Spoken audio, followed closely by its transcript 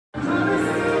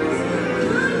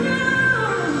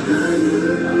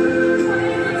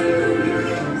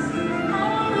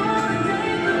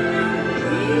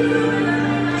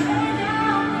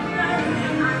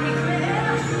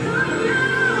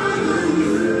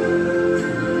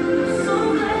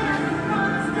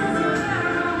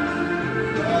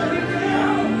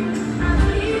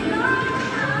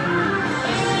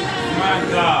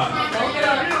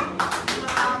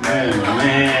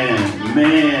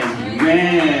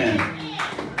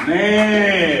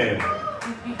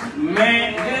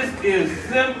Man, this is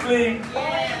simply,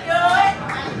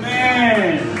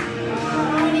 man.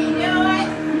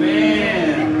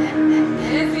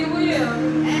 Yes, he will.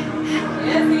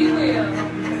 Yes, he will.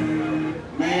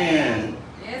 Man.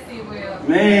 Yes, he will.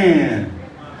 Man.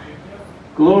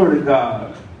 Glory to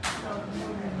God.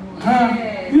 Huh?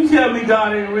 You tell me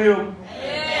God ain't real.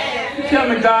 You tell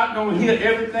me God don't hear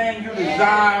everything you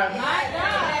desire.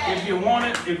 If you want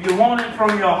it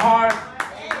from your heart.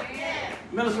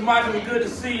 Minister Michael, it's good to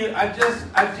see you. I just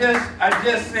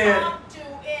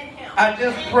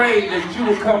prayed that you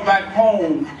will come back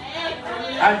home.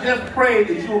 I just prayed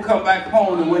that you will come back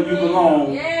home to where you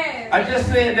belong. I just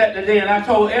said that today, and I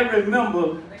told every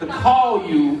member to call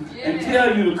you and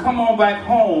tell you to come on back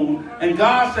home. And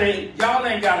God said, y'all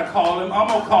ain't got to call him. I'm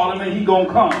going to call him, and he's going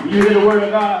to come. You hear the word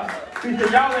of God? He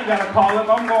said, y'all ain't got to call him.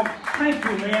 I'm going to thank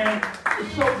you, man.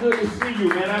 It's so good to see you,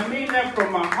 man. I mean that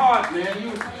from my heart,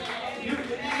 man.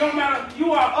 No matter,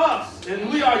 you are us, and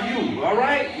we are you, all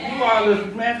right? You are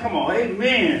this, man, come on,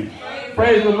 amen.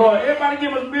 Praise the Lord. Everybody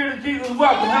give us Spirit of Jesus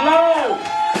welcome. Hello.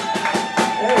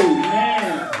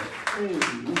 Amen.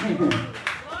 Amen.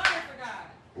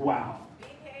 Wow.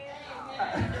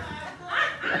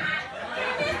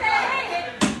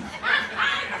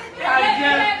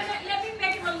 Let me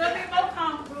make him a little bit more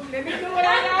comfortable. Let me do what I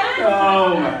got.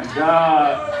 Oh, my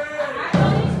God.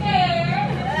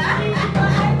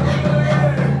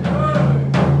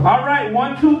 All right,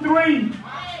 1, 2, 3.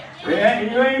 Yeah,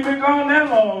 you ain't been gone that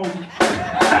long.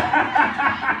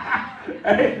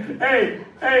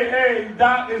 hey,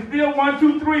 Doc, it's still 1,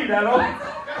 2, 3. That old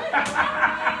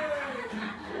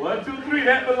 1, 2, 3.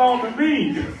 That belongs to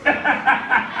me.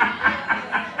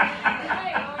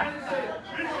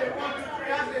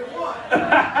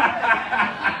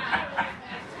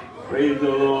 Praise the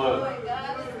Lord.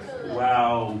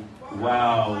 Wow,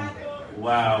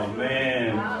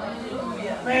 man.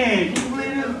 Man, can you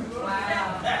believe this?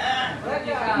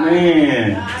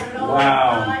 Man,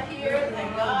 wow.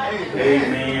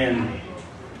 Amen.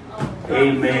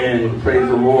 Amen. Praise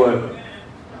the Lord.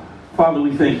 Father,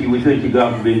 we thank you. We thank you,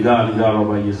 God, for being God and God all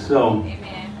by yourself.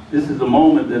 This is a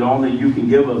moment that only you can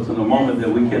give us, and a moment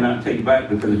that we cannot take back,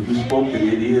 because if you spoke it,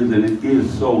 it is, and it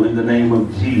is so in the name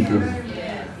of Jesus.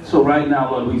 So right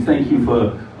now, Lord, we thank you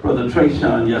for Brother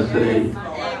Trayshawn yesterday.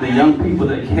 The young people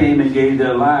that came and gave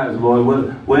their lives,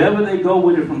 Lord, wherever they go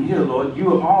with it from here, Lord,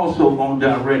 you are also going to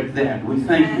direct that. We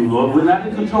thank you, Lord. We're not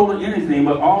in control of anything,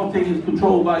 but all things is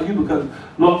controlled by you, because,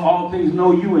 Lord, all things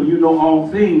know you and you know all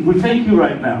things. We thank you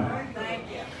right now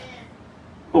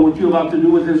for what you're about to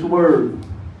do with this word.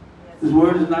 This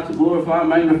word is not to glorify and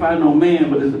magnify no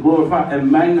man, but it's to glorify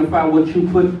and magnify what you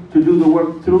put to do the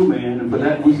work through man. And for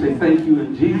that we say thank you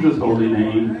in Jesus' holy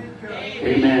name.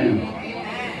 Amen.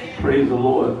 Praise the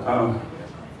Lord.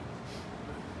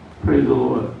 Praise the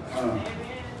Lord.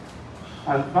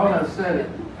 I thought I said it.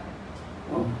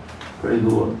 Oh, praise the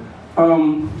Lord.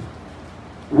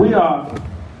 We are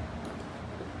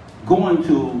going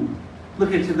to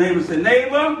look at your neighbor and say,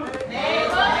 neighbor,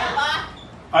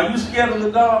 are you scared of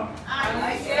the dark?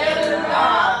 Are you scared of the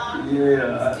dark?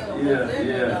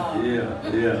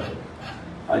 Yeah.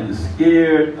 Are you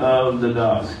scared of the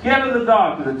dark? Scared of the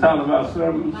dark is the title of our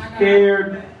sermon.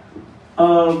 Scared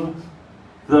of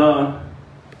the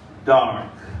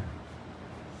dark.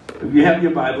 If you have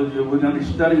your Bibles, we're going to be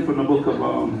studying from the book of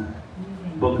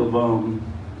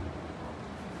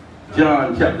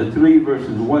John, chapter 3,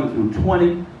 verses 1 through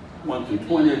 20. 1 through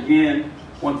 20 again.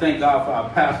 I want to thank God for our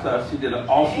pastor. She did an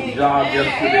awesome job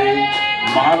yesterday,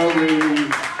 moderating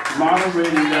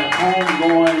that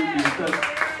homegoing.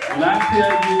 When I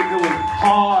tell you, it was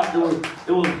hard.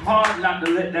 It was hard not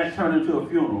to let that turn into a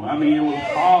funeral. I mean, it was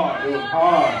hard. It was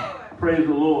hard. Praise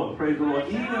the Lord. Praise the Lord.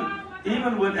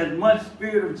 Even with as much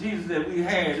Spirit of Jesus that we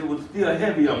had, it was still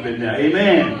heavy up in there.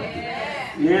 Amen.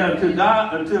 Yeah,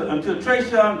 until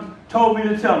Trayshawn told me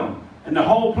to tell him, and the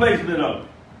whole place lit up.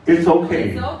 It's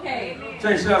okay. It's okay.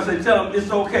 Trayshawn said, tell him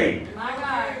it's okay. My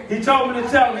God. He told me to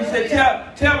tell him. He said,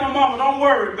 tell my mama, don't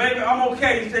worry, baby, I'm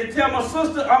okay. He said, tell my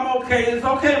sister, I'm okay. It's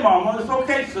okay, mama. It's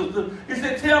okay, sister. He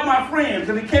said, tell my friends,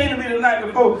 because he came to me the night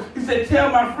before. He said, tell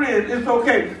my friends, it's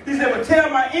okay. He said, but tell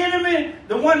my enemy,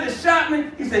 the one that shot me,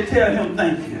 he said, tell him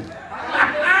thank you.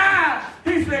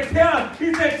 He said,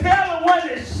 tell the one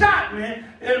that shot me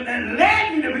and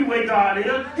led me to be where God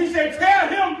is. He said, tell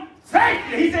him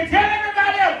thank you. He said, tell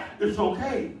everybody else, it's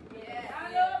okay.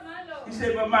 He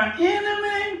said, but my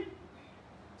enemy,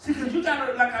 see, because you got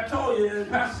to, like I told you, and the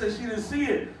pastor said she didn't see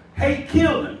it, hate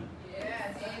killed him.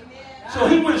 Yes. So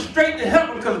he went straight to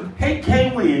heaven because hate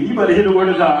can't win. You better hear the word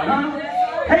of God, huh?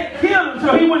 Hate killed him,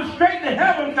 so he went straight to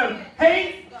heaven because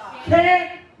hate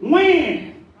can't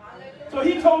win. So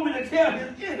he told me to tell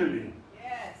his enemy,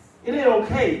 yes, it ain't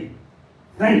okay.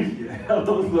 Thank you.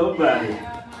 Hello, somebody.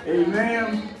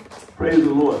 Amen. Praise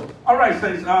the Lord. All right,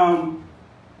 saints.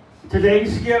 Today,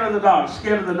 scared of the dark.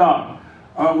 Scared of the dark.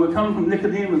 We're coming from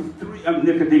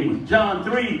John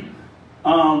 3,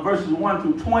 verses 1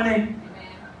 through 20. Amen.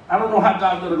 I don't know how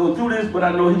God's going to go through this, but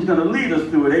I know he's going to lead us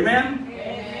through it. Amen?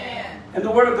 Amen. And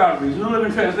the word of God reads, New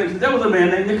Living Translation, there was a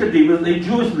man named Nicodemus, a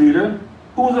Jewish leader,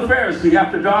 who was a Pharisee.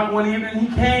 After dark one evening, he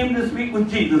came to speak with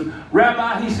Jesus.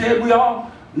 Rabbi, he said, we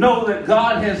all know that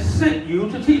God has sent you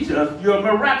to teach us. Your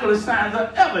miraculous signs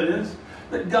are evidence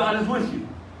that God is with you.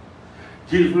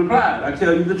 Jesus replied, I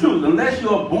tell you the truth. Unless you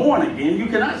are born again, you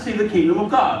cannot see the kingdom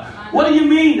of God. What do you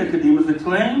mean? Nicodemus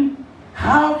exclaimed.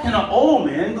 How can an old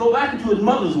man go back into his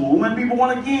mother's womb and be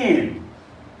born again?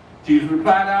 Jesus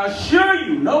replied, I assure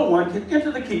you, no one can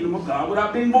enter the kingdom of God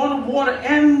without being born of water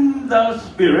and the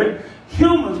Spirit.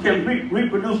 Humans can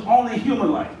reproduce only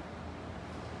human life.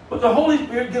 But the Holy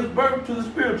Spirit gives birth to the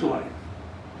spiritual life.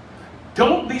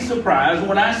 Don't be surprised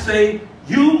when I say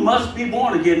you must be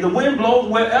born again. The wind blows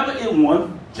wherever it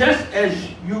wants, just as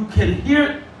you can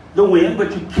hear the wind,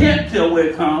 but you can't tell where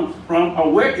it comes from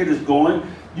or where it is going.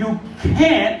 You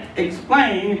can't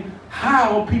explain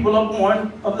how people are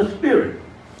born of the Spirit.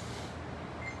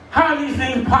 How are these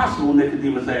things possible,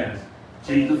 Nicodemus asked.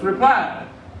 Jesus replied,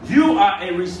 you are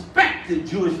a respected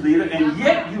Jewish leader, and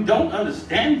yet you don't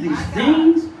understand these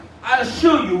things? I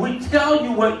assure you, we tell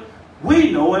you what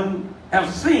we know and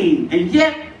have seen, and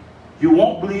yet you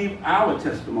won't believe our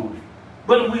testimony.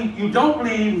 But if you don't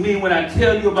believe me when I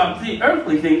tell you about the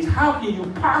earthly things, how can you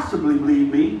possibly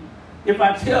believe me if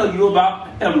I tell you about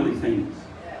heavenly things?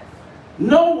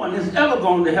 No one has ever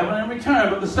gone to heaven and returned,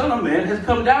 but the Son of Man has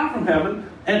come down from heaven,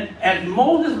 and as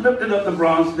Moses lifted up the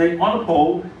bronze snake on a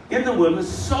pole in the wilderness,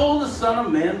 so the Son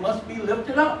of Man must be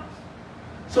lifted up,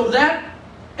 so that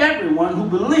everyone who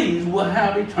believes will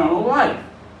have eternal life.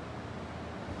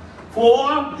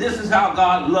 For this is how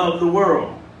God loved the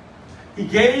world. He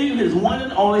gave his one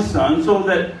and only Son so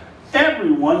that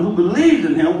everyone who believes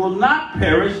in him will not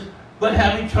perish but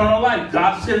have eternal life.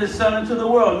 God sent his Son into the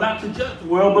world, not to judge the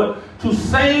world, but to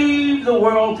save the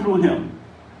world through him.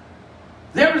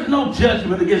 There is no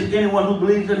judgment against anyone who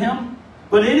believes in him,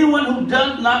 but anyone who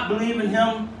does not believe in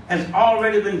him has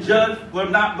already been judged for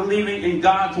not believing in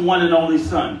God's one and only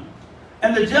Son.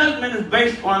 And the judgment is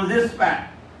based on this fact.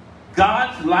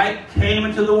 God's light came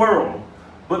into the world,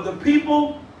 but the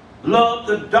people loved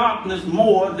the darkness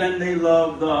more than they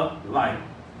loved the light.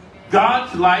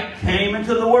 God's light came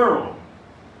into the world,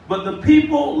 but the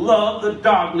people loved the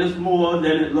darkness more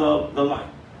than it loved the light.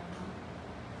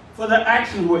 For their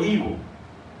actions were evil,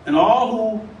 and all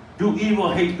who do evil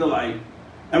hate the light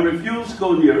and refuse to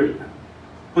go near it,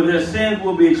 for their sins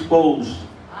will be exposed.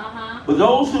 But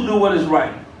those who do what is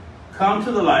right come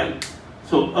to the light,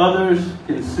 so others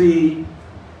can see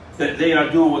that they are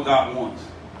doing what God wants.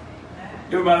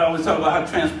 Everybody always talk about how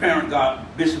transparent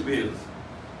Bishop is.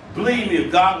 Believe me,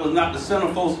 if God was not the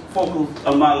center focus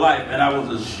of my life and I was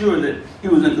assured that he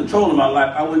was in control of my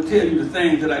life, I wouldn't tell you the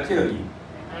things that I tell you.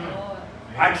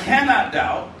 I cannot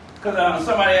doubt, because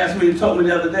somebody asked me, told me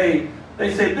the other day,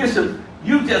 they say, Bishop,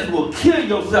 you just will kill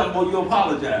yourself when you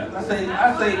apologize. I say,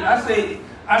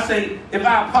 if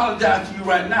I apologize to you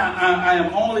right now, I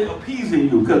am only appeasing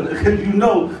you, because you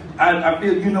know, I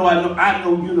feel, you know, I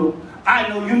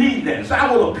know you need that. So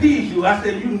I will appease you. I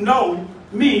said, you know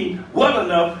me well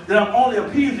enough that I'm only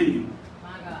appeasing you.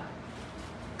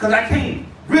 Because I can't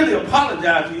really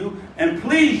apologize to you and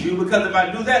please you, because if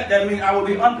I do that, that means I will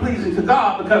be unpleasing to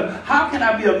God, because how can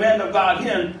I be a man of God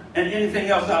here and anything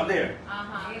else out there?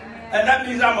 And that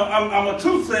means I'm a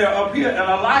truth sayer up here and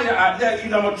a liar out there.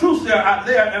 Either I'm a truth sayer out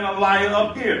there and a liar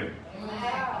up here.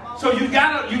 So you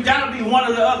gotta be one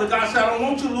or the other. God said, I don't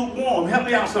want you lukewarm. Help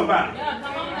me out, somebody.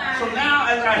 So now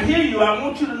as I hear you, I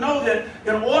want you to know that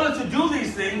in order to do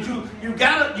these things, you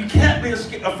can't be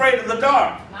afraid of the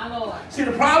dark. My Lord. See,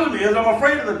 the problem is I'm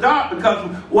afraid of the dark because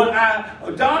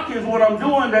dark is what I'm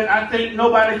doing that I think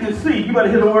nobody can see. You better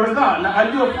hear the word of God. Now, are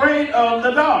you afraid of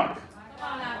the dark?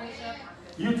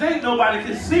 You think nobody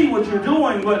can see what you're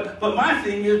doing, but my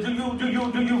thing is, do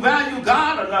you value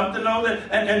God enough to know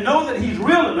that and know that He's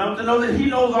real enough to know that He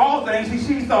knows all things, He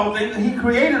sees all things, and He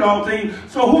created all things?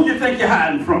 So who do you think you're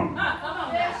hiding from?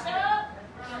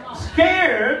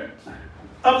 Scared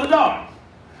of the dark.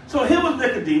 So here was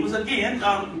Nicodemus again,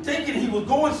 thinking he was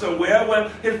going somewhere where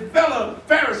his fellow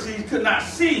Pharisees could not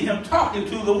see him talking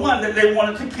to the one that they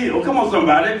wanted to kill. Come on,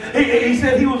 somebody. He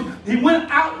said he went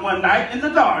out one night in the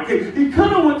dark. He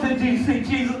could have went to see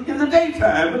Jesus in the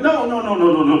daytime, but no.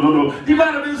 He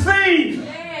might have been seen.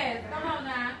 Yes, come on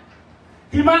now.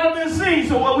 He might have been seen.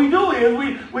 So what we do is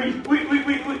I'm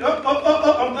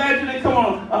glad you didn't come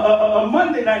on a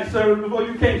Monday night service before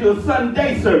you came to a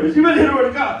Sunday service. You really hear the word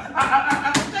of God.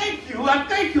 I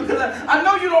thank you, because I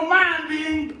know you don't mind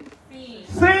being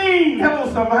seen. Hello,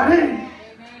 somebody. Amen.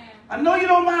 I know you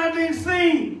don't mind being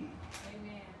seen.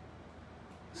 Amen.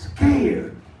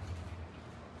 Scared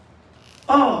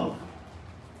of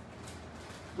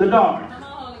the dark. Come on,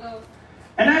 Holy Ghost.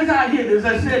 And as I hear this,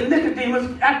 I said,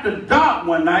 Nicodemus, after dark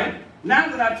one night, now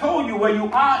that I told you where you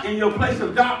are in your place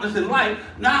of darkness in life,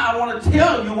 now I want to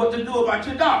tell you what to do about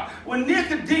your dark. When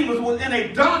Nicodemus was in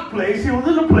a dark place, he was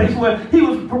in a place where he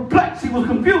was perplexed, he was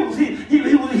confused, he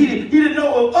didn't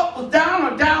know if up was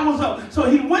down or down was up. So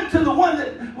he went to the one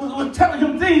that was telling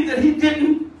him things that he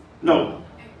didn't know.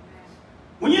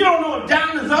 When you don't know if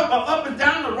down is up or up is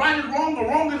down, or right is wrong or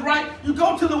wrong is right, you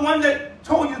go to the one that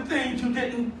told you things you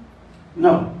didn't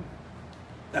know.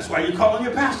 That's why you call on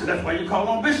your pastor. That's why you call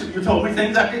on bishop. You told me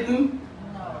things I didn't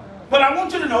know. But I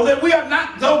want you to know that we are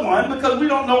not the one because we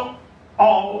don't know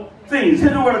all things. Hear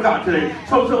the word of God today.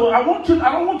 So I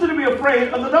don't want you to be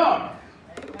afraid of the dark.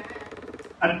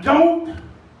 I don't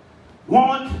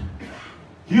want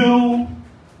you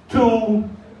to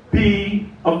be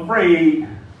afraid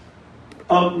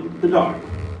of the dark.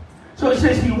 So it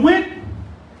says he went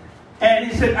and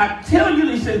he said, I tell you,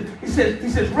 he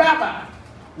says, Rabbi,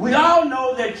 we all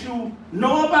know that you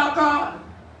know about God,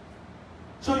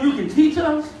 so you can teach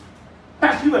us.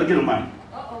 Pastor, you better get on mine.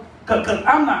 Because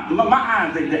I'm not, my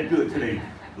eyes ain't that good today.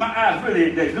 My eyes really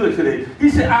ain't that good today. He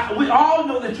said, we all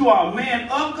know that you are a man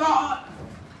of God,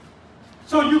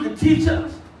 so you can teach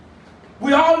us.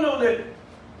 We all know that,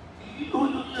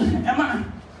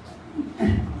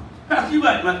 Pastor, you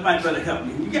might better help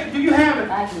me. Do you have it?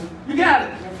 I do. You got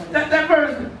it. That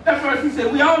verse, he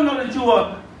said, we all know that you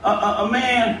are a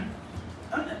man.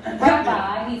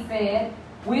 Rabbi, he said,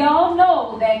 we all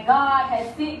know that God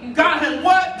has sent you. God has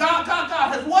what? God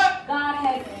has what? God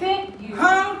has sent you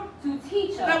to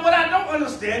teach us. Now, what I don't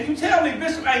understand, you tell me,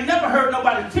 Bishop, I ain't never heard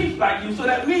nobody teach like you, so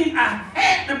that means I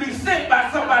had to be sent by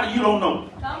somebody you don't know.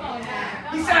 Come on now.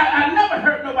 He said, I never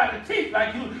heard nobody teach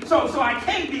like you, so I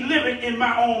can't be living in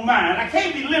my own mind. I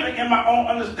can't be living in my own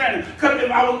understanding. Because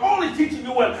if I was only teaching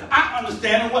you what I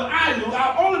understand and what I knew,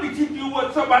 I'll only be teaching you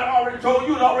what somebody already told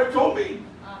you and already told me.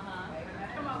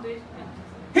 Come on, Bishop.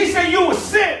 He said, you were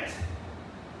sent.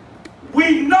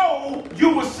 We know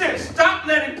you were sent. Stop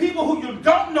letting people who you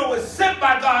don't know is sent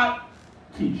by God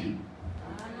teach you.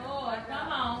 My Lord,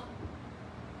 come on.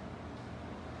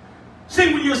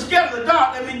 See, when you're scared of the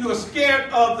dark, that means you're scared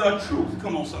of the truth.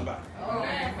 Come on, somebody. Oh,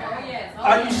 yes. Oh, yes. Oh,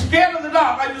 Are you yes. scared of the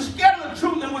dark? Are you scared of the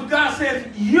truth in which God says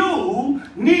you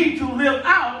need to live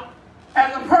out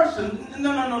as a person?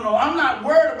 No. I'm not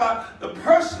worried about the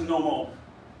person no more.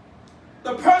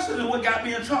 The person is what got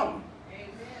me in trouble.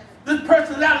 This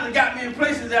personality got me in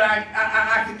places that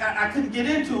I couldn't get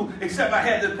into except I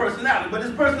had this personality. But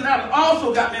this personality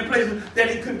also got me in places that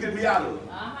he couldn't get me out of.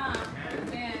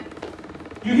 Amen.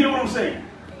 You hear what I'm saying?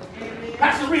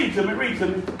 Pastor, read to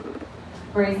me.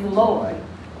 Praise the Lord.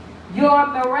 Your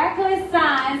miraculous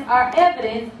signs are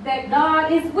evidence that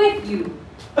God is with you.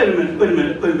 Wait a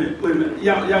minute.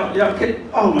 Y'all can,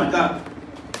 oh my God.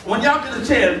 When y'all get a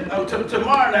chance,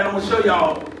 tomorrow night I'm going to show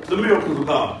y'all the miracles of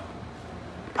God.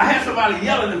 I had somebody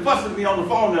yelling and fussing at me on the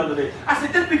phone the other day. I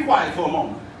said, just be quiet for a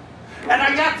moment. And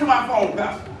I got to my phone,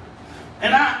 Pastor.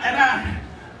 And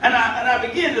I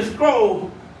began to scroll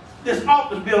this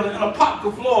office building in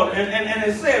Apopka, Florida, and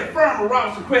it said Firma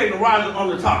Robinson Craig and Roger on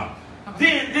the top.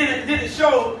 Then it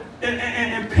showed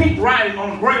in pink writing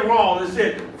on a gray wall that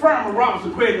said Firma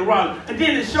Robinson Craig and Roger. And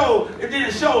then it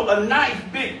showed a nice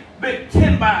big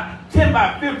 10 by 10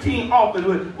 by 15 office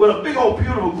with a big old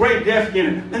beautiful gray desk in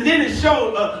it. And then it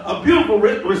showed a beautiful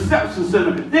reception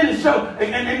center. Then it showed,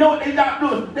 and they know what they got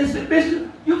doing. They said, Bishop,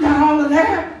 you got all of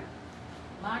that?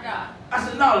 My God. I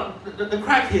said, no, the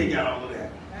crackhead got all of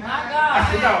that. My God.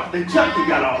 I said, no, the junkie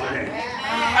got all of that.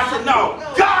 I said, no,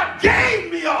 God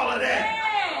gave me all of that.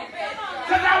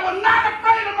 Because I was not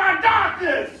afraid of my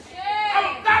darkness. I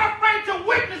was not afraid to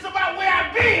witness about where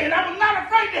I've been. I was not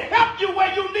afraid to help you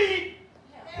where you need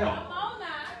help. Come on now.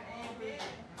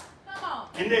 Come on.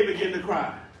 And they begin to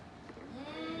cry.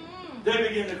 They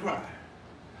begin to cry.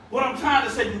 What I'm trying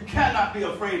to say, you cannot be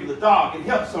afraid of the dark and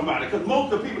help somebody. Because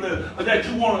most of the people that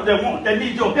you want, that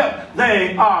need your help,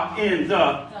 they are in the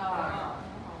dark.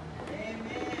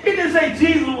 He didn't say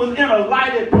Jesus was in a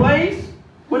lighted place.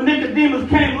 When Nicodemus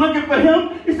came looking for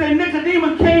him, he said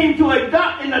Nicodemus came to in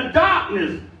the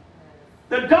darkness,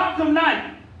 the dark of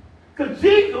night. Because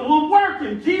Jesus was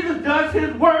working. Jesus does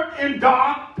his work in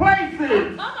dark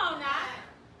places. Come on now.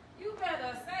 You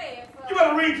better say it. You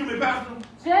better read to me, Pastor.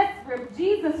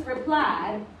 Jesus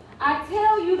replied, I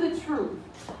tell you the truth.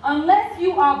 Unless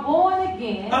you are born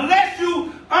again. Unless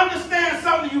you understand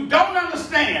something you don't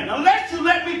understand. Unless you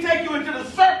let me take you into the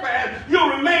serpent, you'll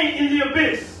remain in the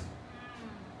abyss.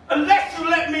 Unless you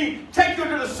let me take you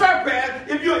to the serpent,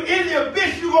 if you're in the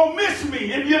abyss, you're going to miss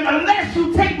me. Unless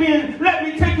you take me and let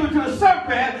me take you to the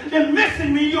serpent, and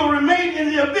missing me, you'll remain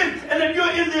in the abyss. And if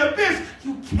you're in the abyss,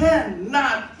 you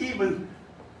cannot even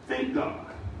think God.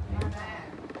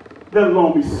 Let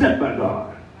alone be sent by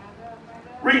God.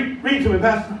 Read to me,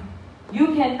 Pastor. You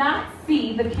cannot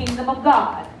see the kingdom of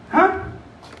God. Huh?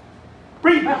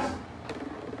 Read, Pastor.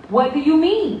 What do you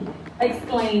mean?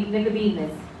 Exclaimed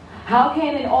Nicodemus. How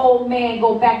can an old man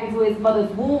go back into his mother's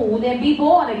womb and be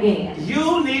born again?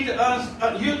 You need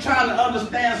to you're trying to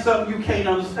understand something you can't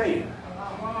understand.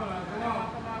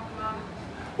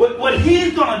 What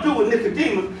he's going to do with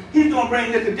Nicodemus, he's going to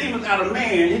bring Nicodemus out of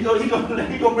man. He's going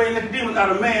to bring Nicodemus out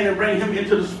of man and bring him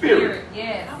into the spirit.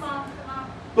 Yes. Come on.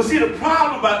 But see, the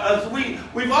problem about us,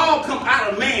 we've all come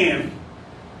out of man,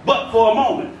 but for a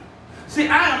moment. See,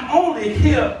 I am only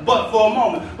here but for a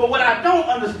moment. But what I don't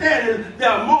understand is there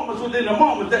are moments within the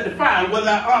moment that define whether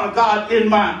I honor God in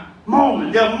my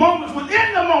moment. There are moments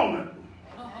within the moment.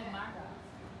 Oh my God.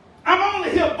 I'm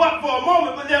only here but for a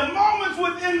moment, but there are moments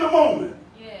within the moment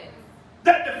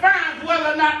that defines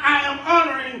whether or not I am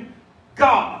honoring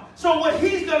God. So what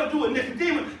he's going to do with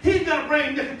Nicodemus, he's going to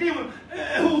bring Nicodemus,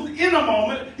 who's in a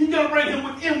moment, he's going to bring him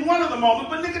within one of the moments,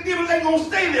 but Nicodemus ain't going to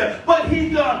stay there. But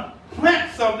he's going to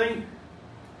plant something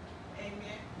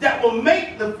that will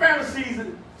make the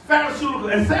Pharisaical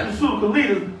and Sadduceical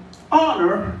leaders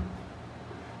honor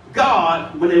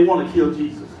God when they want to kill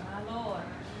Jesus. My Lord.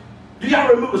 Do y'all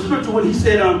remember scripture when he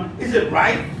said, is it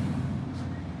right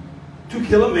to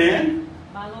kill a man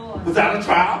without a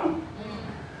trial?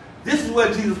 This is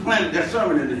where Jesus planted that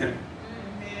sermon into him.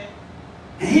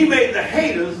 And he made the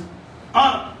haters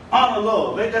honor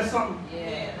love. Ain't that something?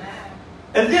 Yeah.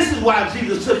 And this is why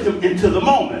Jesus took him into the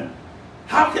moment.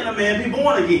 How can a man be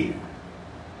born again?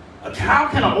 How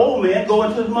can an old man go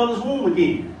into his mother's womb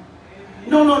again?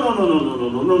 No.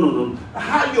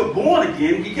 How you're born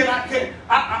again, he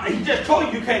just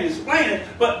told you can't explain it,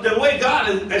 but the way God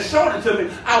has shown it to me,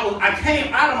 I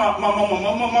came out of my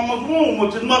mama's womb,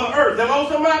 which is Mother Earth. Hello,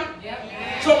 somebody?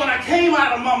 Yep. So when I came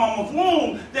out of my mama's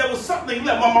womb, there was something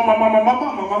left. My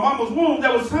mama's womb,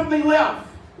 there was something left.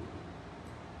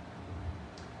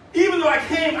 Even though I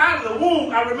came out of the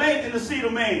womb, I remained in the seed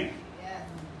of man.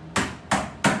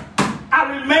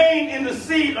 I remained in the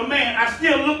seed of man. I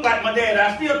still look like my daddy.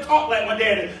 I still talk like my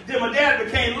daddy. Then my daddy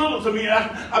became little to me. And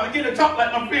I began to talk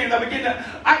like my friends. I began to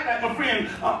act like my friends.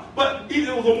 But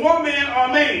either it was a woman or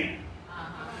a man.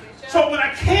 So when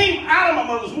I came out of my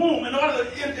mother's womb, in order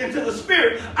to enter into the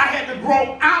spirit, I had to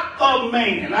grow out of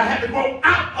man. I had to grow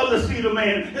out of the seed of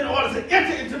man in order to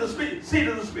enter into the seed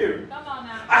of the spirit. Come on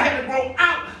now. I had to grow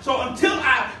out. So until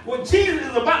what Jesus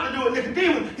is about to do with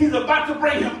Nicodemus, he's about to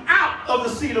bring him out of the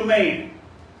seed of man.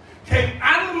 Came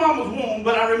out of the mama's womb,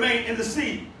 but I remained in the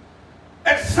seed.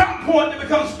 At some point to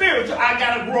become spiritual, I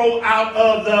got to grow out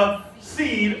of the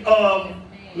seed of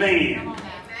man.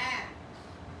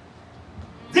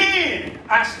 Then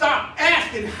I stopped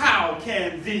asking, how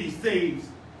can these things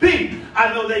be?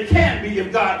 I know they can be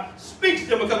if God speaks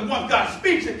them, because once God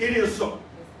speaks it, it is so.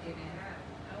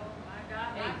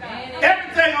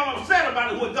 Everything I'm upset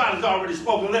about is what God has already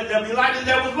spoken. Let there be light, and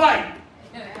there was light.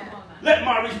 Let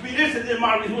Maurice be this, and then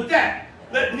Maurice was that.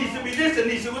 Let Nisa be this, and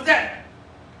Nisa was that.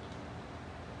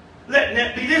 Let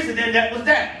Net be this, and then that was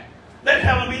that. Let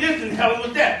Helen be this, and Helen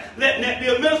was that. Let Net be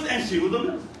a minister, and she was a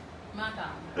minister. My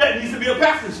God. Let Nisa be a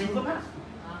pastor. She was a pastor.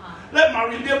 Let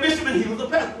Maurice be a bishop, and he was a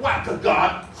pastor. Why? Because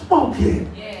God spoke it.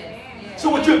 Yes. So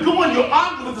what you're doing, you're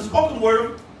arguing with the spoken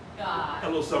word. God.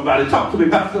 Hello, somebody. Talk to me,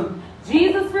 Pastor.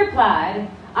 Jesus replied,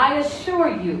 I assure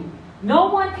you, no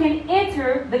one can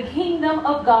enter the kingdom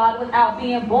of God without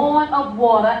being born of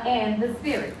water and the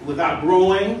Spirit. Without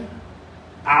growing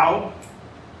out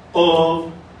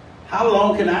of, how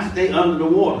long can I stay under the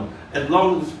water? As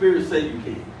long as the Spirit says you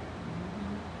can.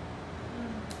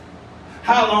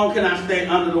 How long can I stay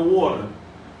under the water?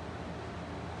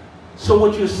 So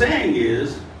what you're saying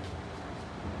is,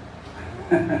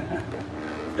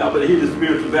 y'all better hear the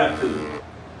spiritual baptism.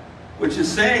 What you're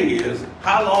saying is,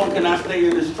 how long can I stay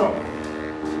in this trouble?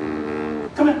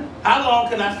 Come on. How long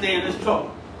can I stay in this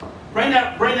trouble? Bring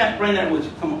that with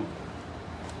you. Come on.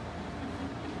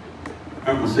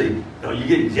 I'm gonna say, oh, you're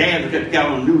getting jazzed because you got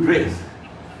on a new dress.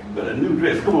 But a new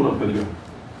dress. Come on up here, girl.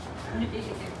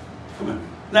 Come on.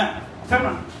 Now, turn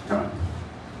around.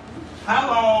 How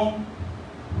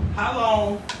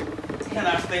long can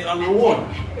I stay under the water?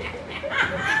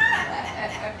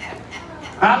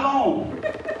 How long?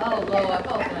 Oh, Lord.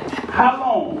 How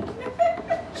long?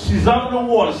 She's under the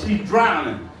water. She's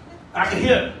drowning. I can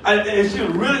hear, and she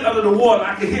was really under the water.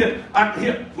 I can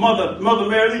hear Mother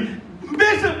Mary Lee.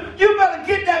 Bishop, you better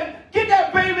get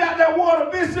that baby out of that water,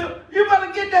 Bishop. You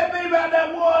better get that baby out of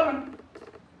that water.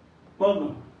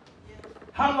 Mother,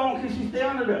 how long can she stay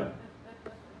under there?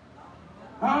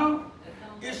 Huh?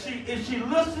 If she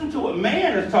listened to what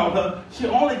man has taught her, she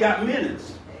only got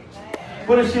minutes.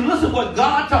 But if she listened to what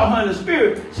God taught her in the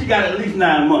Spirit, she got at least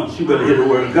 9 months. You better hear the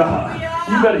word of God.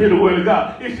 You better hear the word of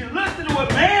God. If she listened to what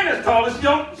man has taught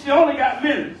her, she only got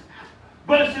minutes.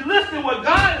 But if she listened to what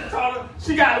God has taught her,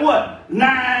 she got what?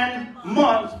 9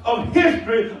 months of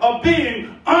history of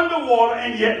being underwater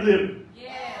and yet living.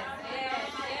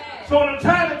 So I'm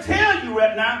trying to tell you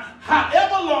right now,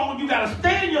 however long you got to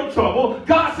stay in your trouble,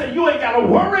 God said you ain't got to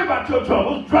worry about your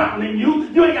troubles drowning you.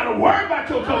 You ain't got to worry about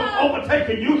your troubles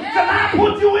overtaking you. Because I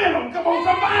put you in them. Come on,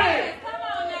 somebody. Come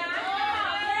on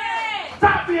now.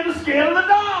 Stop being scared of the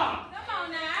dark. Come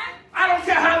on now. I don't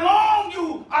care how long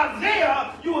you are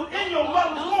there, you was in your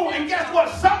mother's womb. And guess what?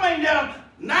 Some ain't there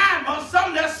 9 months,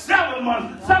 some there 7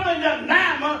 months, some ain't there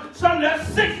 9 months, some there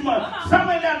 6 months, some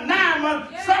ain't there 9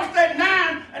 months, some stay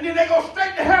 9, and then they go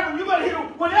straight to heaven. You better hear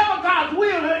whatever God's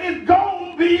will is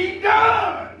going to be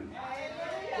done.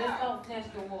 Just don't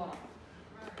test the water.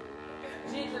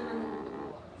 Jesus removed the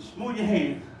water. Just move your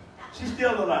hands. She's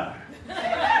still alive.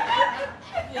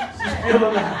 She's still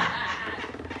alive.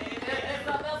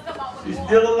 She's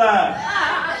still alive.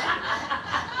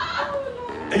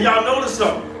 And y'all notice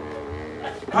something.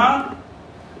 Huh?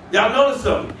 Y'all notice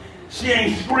something? She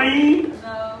ain't scream.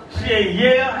 No. She ain't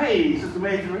yell. Hey, Sister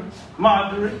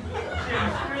Marjorie. She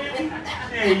ain't scream.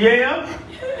 She ain't yell.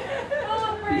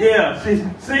 Yeah, see?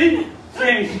 She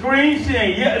ain't scream. She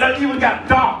ain't yell. It even got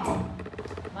darker.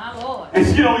 My Lord. And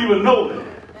she don't even know it.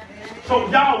 So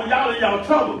y'all in y'all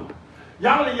trouble.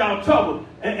 Y'all in y'all trouble.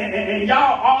 And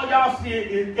y'all, all y'all see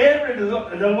is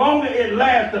the longer it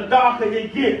lasts, the darker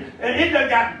it gets. And it done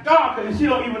got darker, and she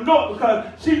don't even know it because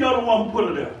she know the one who put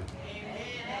her there.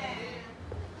 Amen.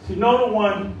 She know the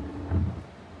one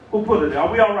who put her there.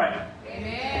 Are we all right?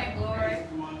 Amen. Glory.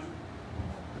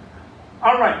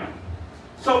 All right.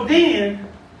 So then,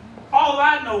 all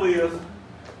I know is,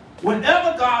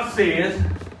 whenever God says,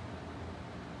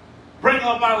 bring her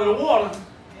up out of the water,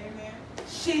 amen,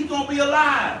 she's going to be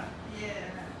alive.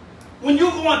 When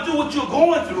you're going through what you're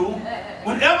going through,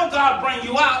 whenever God brings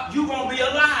you out, you're going to be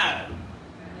alive.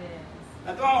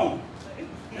 Now go on.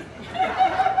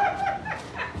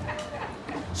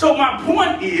 So my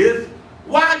point is,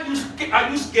 why are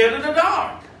you scared of the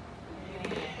dark?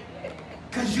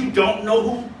 Because you don't know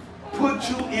who put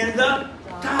you in the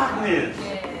darkness.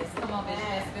 Yes. Come on, Bishop.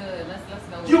 That's good. Let's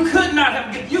go. You could not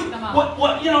have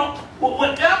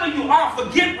whatever you are,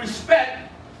 forget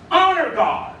respect, honor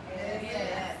God.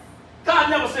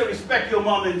 God never said respect your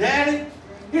mom and daddy.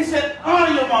 He said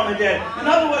honor your mom and daddy. In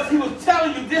other words, he was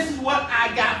telling you this is what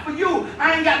I got for you.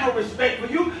 I ain't got no respect for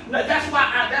you. That's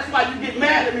why you get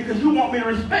mad at me because you want me to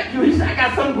respect you. He said I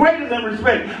got something greater than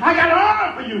respect. I got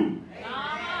honor for you.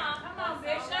 Come on,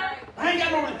 Bishop. I ain't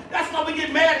got no. That's why we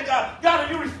get mad at God. God, if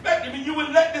you respected me, you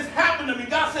wouldn't let this happen to me.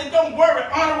 God said, don't worry.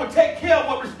 Honor will take care of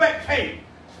what respect takes.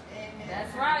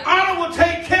 That's right. Honor will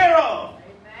take care of.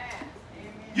 Amen.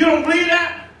 You don't believe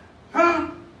that? Huh?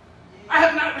 I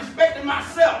have not respected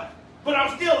myself, but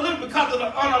I'm still living because of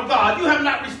the honor of God. You have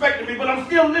not respected me, but I'm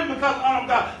still living because of the honor of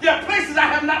God. There are places I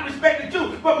have not respected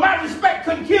you, but my respect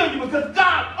couldn't kill you because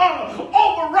God's honor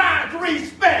overrides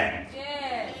respect.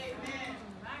 Yes. Amen.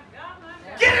 My God.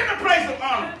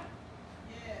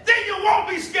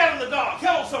 be scared of the dark.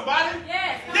 Hello, somebody.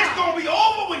 Yes. This going to be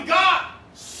over when God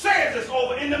says it's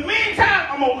over. In the meantime,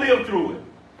 I'm going to live through it.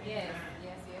 Yes.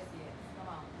 Come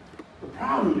on. The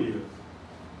problem is,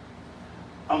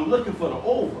 I'm looking for the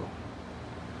over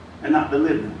and not the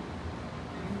living.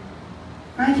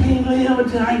 I can't live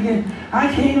until I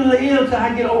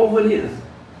get over this.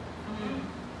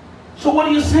 So what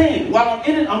are you saying? While I'm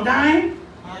in it, I'm dying?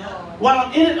 While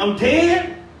I'm in it, I'm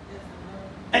dead?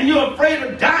 And you're afraid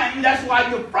of dying. That's why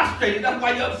you're frustrated. That's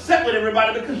why you're upset with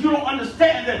everybody, because you don't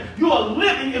understand that you are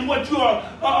living in what you're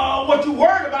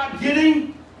worried about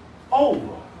getting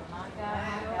over.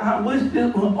 I wish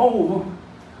this was over.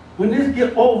 When this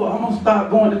get over, I'm going to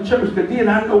start going to church, because then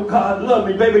I know God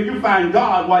loves me. Baby, you find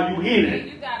God while you're in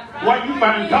it. Why you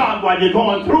find God while you're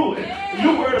going through it.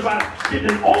 You're worried about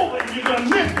getting over it, and you're going to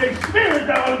miss the experience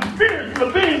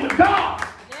of being with God.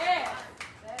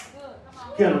 That's good.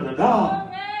 Come on. Get on the dog.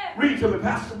 Read to me,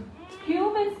 Pastor.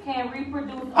 Humans can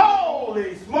reproduce.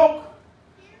 Holy smoke.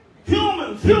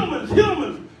 Humans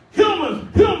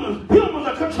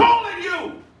are controlling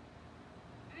you.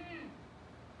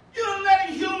 You're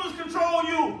letting humans control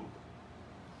you.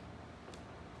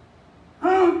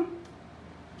 Huh?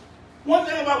 One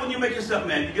thing about when you make yourself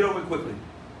mad, you get over it quickly.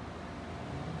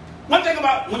 One thing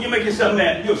about when you make yourself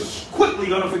mad, you're quickly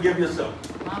going to forgive yourself.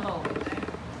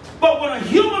 But when a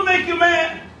human make you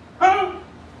mad,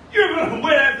 you're going to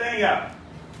wear that thing out.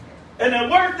 And the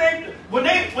worst thing, when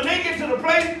they get to the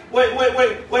place where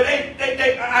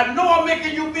I know I'm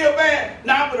making you feel bad,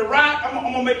 now I'm going to ride, I'm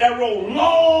going to make that road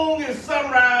long as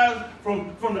sunrise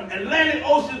from the Atlantic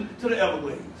Ocean to the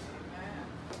Everglades.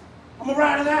 I'm going to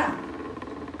ride it out.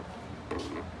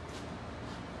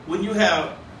 When you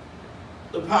have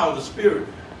the power of the Spirit,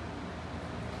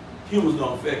 humans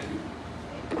don't affect you.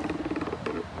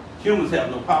 Humans have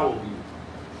no power over you.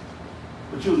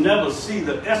 But you'll never see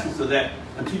the essence of that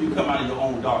until you come out of your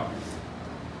own darkness.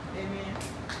 Amen.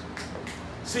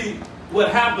 See,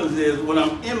 what happens is when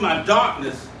I'm in my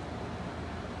darkness,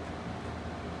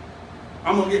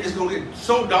 it's gonna get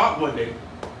so dark one day.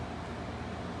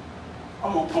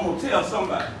 I'm gonna tell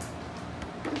somebody.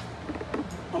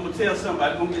 It's gonna get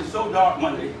so dark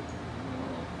one day.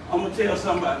 I'm gonna tell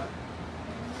somebody.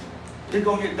 It's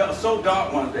gonna get so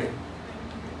dark one day.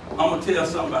 I'm gonna tell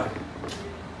somebody.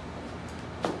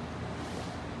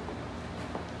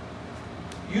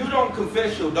 You don't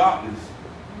confess your darkness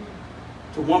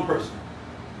to one person.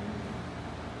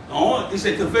 He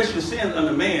said, confess your sins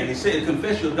unto man. He said,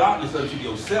 confess your darkness unto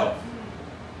yourself.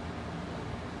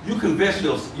 You confess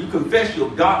your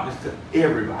darkness to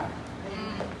everybody.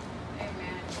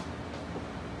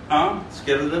 Amen.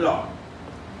 Scared of the dark.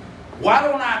 Why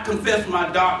don't I confess my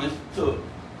darkness to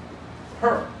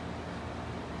her?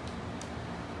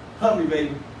 Hug me,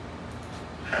 baby.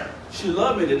 She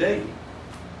loved me today.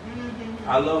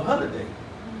 I love her today.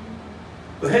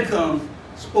 But here comes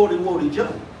Sporty Woody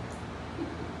Joe.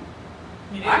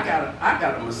 I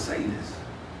got a Mercedes.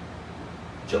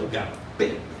 Joe got a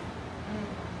Bentley.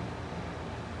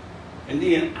 And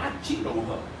then I cheat on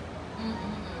her.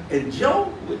 And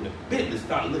Joe with the Bentley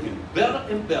started looking better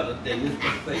and better than this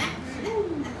Mercedes.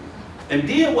 And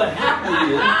then what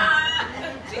happened is,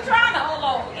 She's trying to hold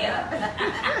on.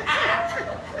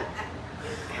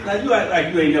 now you act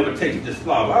like you ain't never tasted this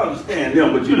flour. I understand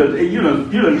them, but you done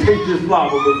tasted this flour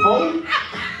before.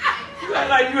 You act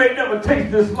like you ain't never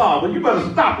tasted this flour. You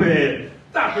better stop it.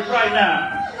 Stop it right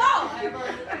now. No,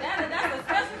 that's a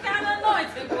special kind of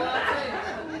anointing, boy.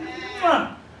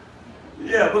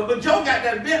 Yeah, but Joe got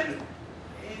that Bentley.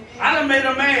 I done made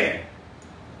her mad.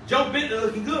 Joe Bentley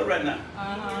looking good right now.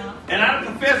 And I done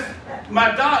confessed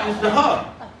my darkness to her.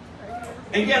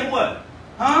 And guess what?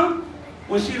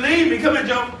 When she leave me, come here,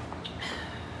 Joe.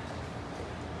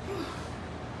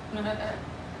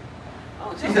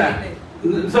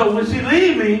 So when she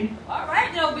leave me, all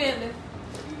right, Joe Bentley.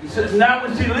 Now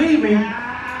when she leave me,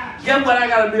 guess what I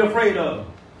got to be afraid of?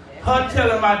 Her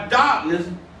telling my darkness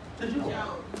to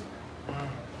Joe.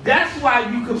 That's why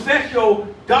you confess your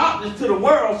darkness to the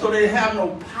world, so they have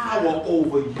no power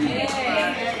over you. They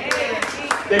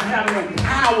have no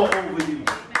power over you.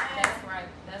 That's right.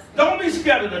 Don't be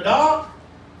scared of the dark.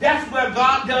 That's where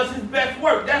God does his best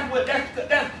work. That's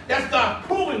God's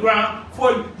proving ground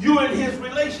for you and his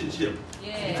relationship.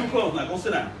 You're too close now. Go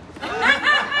sit down.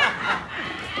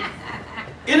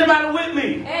 Anybody with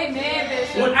me? Amen,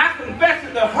 Bishop. When I confessed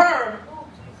it to her,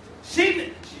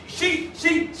 she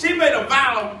made a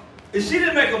vow. If she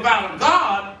didn't make a vow to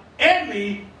God and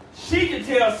me, she could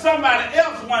tell somebody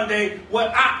else one day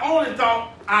what I only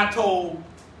thought I told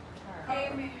her.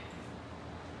 Amen.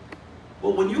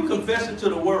 But when you confess it to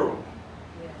the world,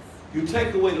 You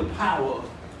take away the power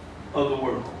of the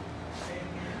world.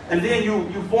 And then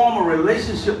you form a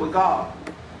relationship with God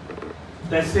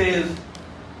that says,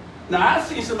 now I've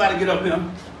seen somebody get up here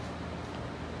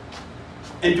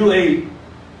and do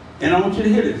and I want you to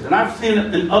hear this, and I've seen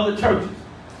it in other churches.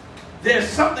 There's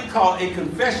something called a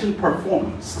confession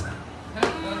performance.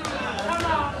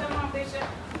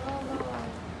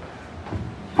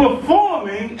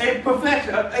 Performing a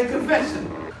confession.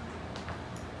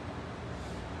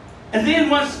 And then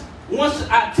once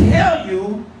I tell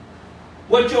you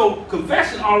what your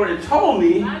confession already told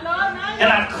me, and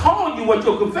I call you what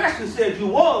your confession said you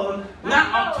was,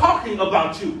 now I'm talking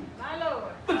about you.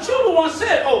 But you the one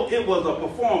said, oh, it was a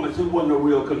performance, it wasn't a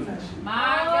real confession.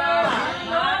 My God.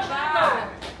 My God.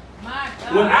 My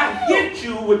God. When I hit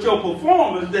you with your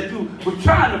performance that you were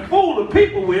trying to fool the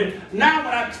people with, now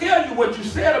when I tell you what you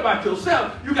said about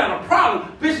yourself, you got a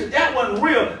problem. Bishop, that wasn't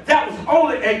real. That was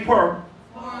only a performance.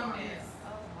 Oh,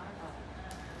 my God.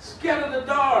 Scared of the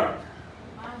dark.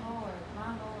 My Lord. My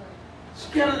Lord.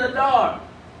 Scared of the dark.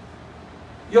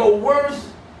 Your worst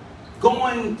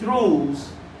going throughs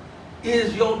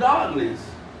is your darkness.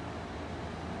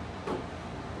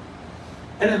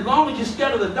 And as long as you're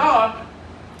scared of the dark,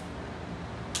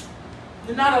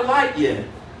 you're not a light yet.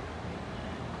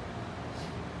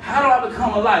 How do I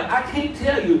become a light? I can't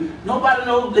tell you. Nobody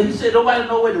knows. He said nobody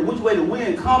knows which way the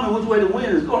wind comes and which way the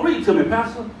wind is going. Read to me,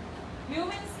 Pastor.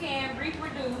 Humans can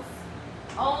reproduce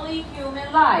only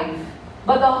human life,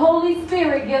 but the Holy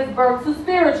Spirit gives birth to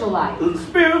spiritual life.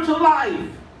 Spiritual life.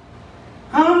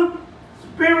 Huh?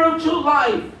 Spiritual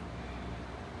life.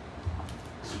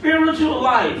 Spiritual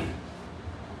life.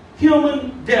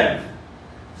 Human death.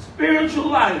 Spiritual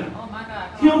life. Oh my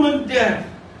God. Human death.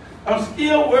 I'm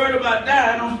still worried about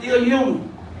dying. I'm still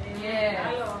human.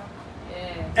 Yeah.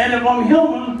 And if I'm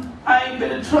human, I ain't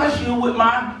gonna trust you with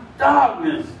my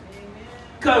darkness.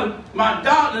 Because my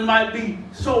darkness might be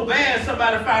so bad,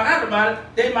 somebody found out about it,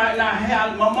 they might not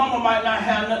have, my mama might not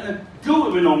have nothing to do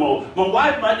with me no more. My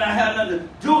wife might not have nothing to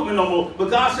do with me no more.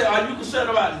 But God said, are you concerned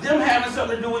about them having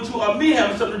something to do with you or me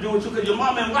having something to do with you? Because your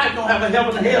mama and wife don't have a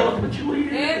heaven and hell to put you in.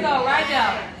 There you go, right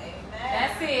there.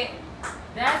 That's it.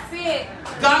 That's it.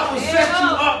 God will set you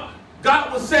up.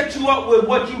 God will set you up with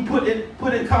what you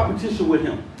put in competition with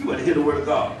him. You better hear the word of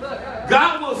God.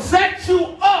 God will set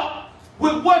you up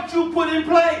with what you put in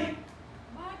play.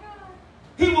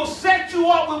 He will set you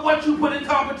up with what you put in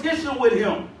competition with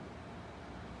him.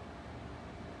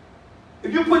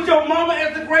 If you put your mama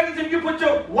as the greatest, if you put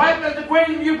your wife as the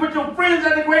greatest, if you put your friends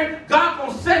as the greatest, God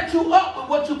will set you up with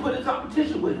what you put in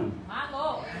competition with him. My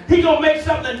Lord. He gonna make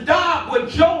something dark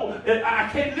with Joe. I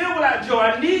can't live without Joe.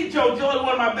 I need Joe. Joe is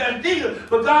one of my best dealers.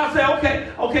 But God said,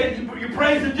 okay, you're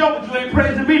praising Joe, but you ain't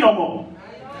praising me no more.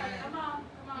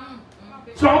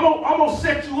 So I'm gonna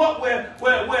set you up where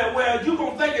you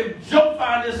gonna think if Joe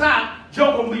find this out,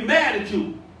 Joe gonna be mad at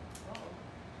you.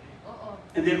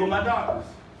 And there go my darkness.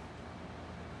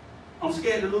 I'm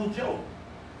scared to lose Joe.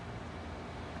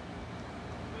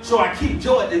 So I keep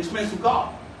Joe at the expense of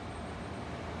God.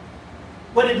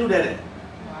 Where they do that at?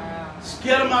 Wow.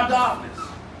 Scared of my darkness.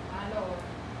 My Lord.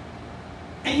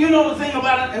 And you know the thing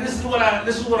about it, and this is what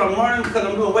I'm learning because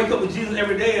I'm doing Wake Up with Jesus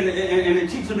every day, and it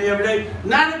teaches me every day.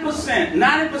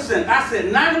 90%, I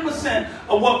said 90%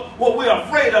 of what we're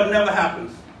afraid of never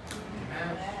happens.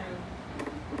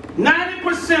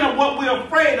 90% of what we're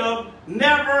afraid of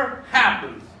never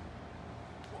happens.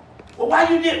 Well, why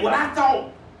you did? Well, I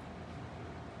thought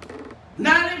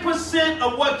 90%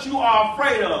 of what you are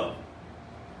afraid of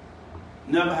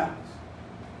never happens.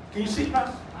 Can you see,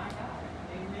 Pastor?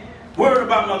 Worried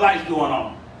about no lights going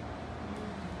on.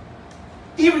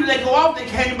 Even if they go off, they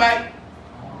came back.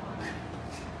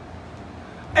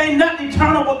 Ain't nothing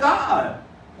eternal but God.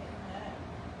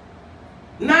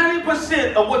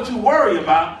 90% of what you worry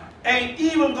about ain't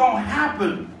even going to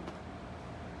happen.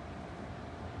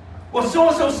 Well,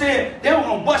 so-and-so said they were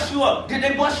going to bust you up. Did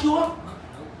they bust you up?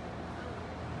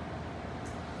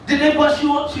 Did they bust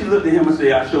you up? She looked at him and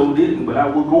said, I sure didn't, but I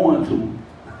was going to.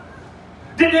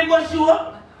 Did they bust you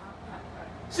up?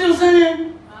 See what I'm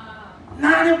saying?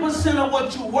 90% of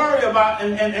what you worry about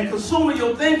and consuming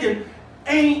your thinking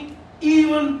ain't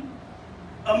even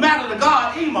a matter to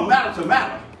God, even a matter to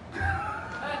matter.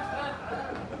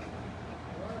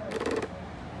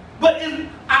 But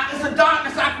it's a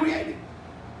darkness I created.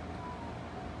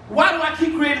 Why do I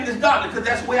keep creating this darkness? Because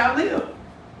that's where I live.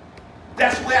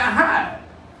 That's where I hide.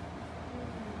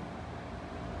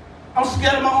 I'm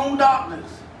scared of my own darkness.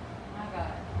 My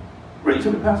God. Read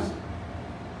to me, Pastor.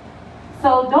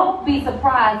 So don't be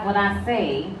surprised when I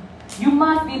say you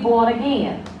must be born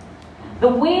again. The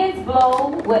winds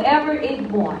blow wherever it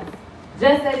wants,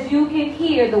 Just as you can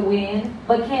hear the wind,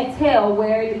 but can't tell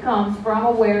where it comes from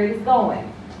or where it is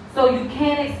going. So you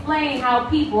can't explain how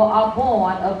people are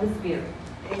born of the Spirit.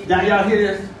 Now y'all hear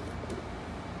this?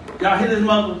 Y'all hear this,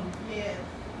 mother? Yes.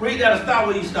 Read that and start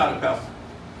where you started, Pastor.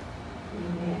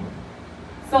 Amen.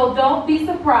 So don't be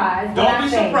surprised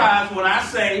when I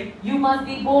say you must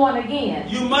be born again.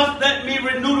 You must let me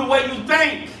renew the way you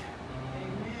think.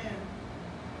 Amen.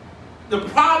 The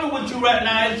problem with you right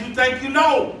now is you think you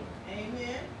know.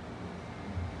 Amen.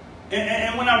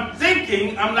 And when I'm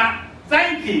thinking, I'm not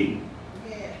thinking.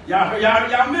 Yeah.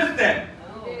 Y'all missed that.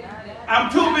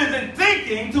 I'm too busy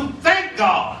thinking to thank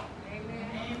God.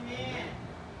 Amen.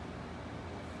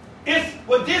 It's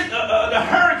with this the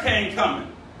hurricane coming.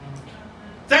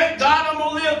 Thank God I'm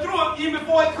gonna live through it even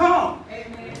before it comes.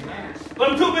 Amen.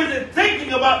 But I'm too busy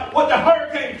thinking about what the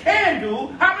hurricane can do.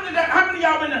 How many of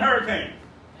y'all been in hurricanes?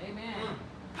 Amen.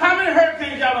 How many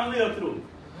hurricanes y'all done lived through?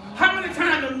 How many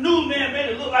times the newsman made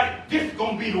it look like this is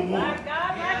gonna be the one? My God,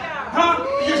 my God. Huh?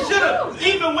 You should have.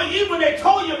 Even when they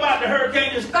told you about the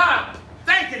hurricane, you stopped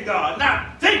thanking God,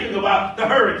 not thinking about the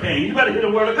hurricane. You better hear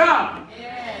the word of God.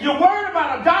 Yes. You're worried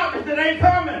about a darkness that ain't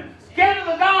coming. Scared of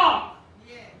the dark.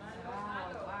 Yes.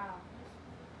 Wow.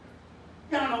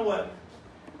 Y'all know what?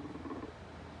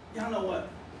 Y'all know what?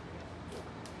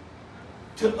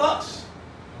 To us,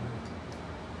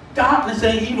 darkness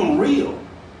ain't even real.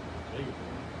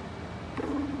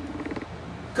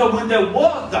 Because when there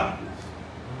was darkness,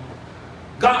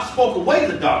 God spoke away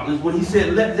the darkness when he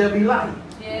said, let there be light.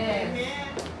 Yes.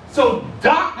 Amen. So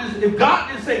darkness, if God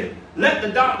didn't say, let the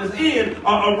darkness in,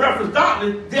 or reference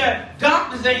darkness, then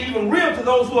darkness ain't even real to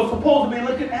those who are supposed to be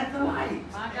looking at the light.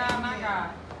 My God, my God.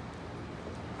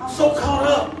 I'm so caught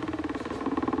up.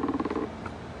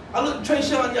 I looked at Trey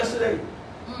Sean yesterday,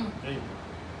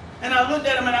 and I looked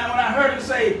at him, and when I heard him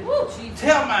say, Woo, Jesus.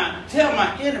 tell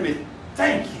my enemy,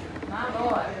 thank you. My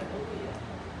Lord.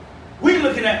 We're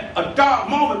looking at a dark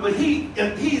moment, but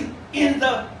he's in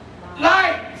the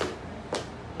light.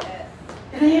 Yes.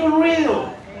 It ain't even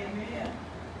real. Amen.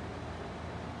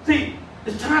 See,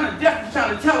 death is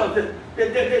trying to tell us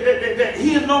that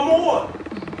he is no more.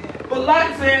 But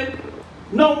light said,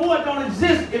 no more don't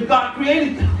exist if God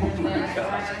created you. Oh my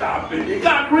God, stop it. If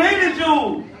God created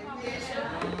you.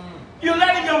 You're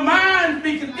letting your mind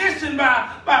be conditioned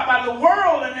by the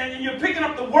world, and you're picking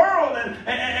up the world, and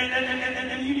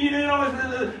you know,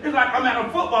 it's like I'm at a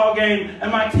football game,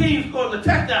 and my team scores a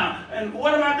touchdown, and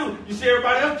what do? You see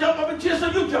everybody else jump up and cheer, so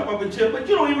you jump up and cheer, but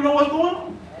you don't even know what's going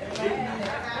on.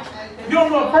 You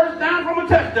don't know a first down from a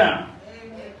touchdown.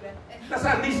 That's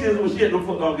how Lisa is when she at the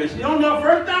football game. She don't know a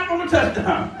first down from a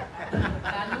touchdown. I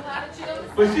knew how to chill.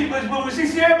 But when she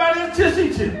see everybody else cheer,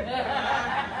 she cheer.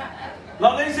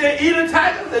 Like they said, Eden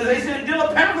Tigers, and they said,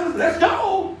 Dilla Panthers, let's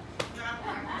go.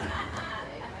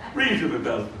 Read to me,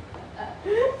 Bella.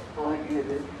 Oh,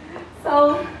 goodness.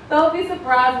 So don't be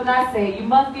surprised when I say you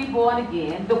must be born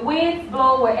again. The winds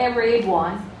blow wherever it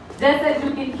wants, just as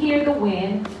you can hear the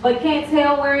wind, but can't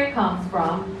tell where it comes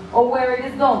from or where it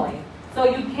is going. So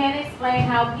you can't explain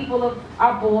how people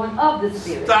are born of the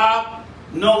Spirit. Stop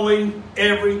knowing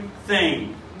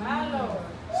everything. My Lord.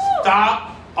 Stop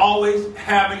always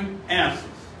having answers.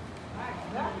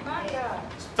 My God.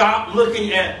 Stop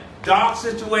looking at dark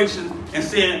situations and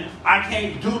saying, I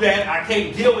can't do that, I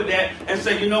can't deal with that, and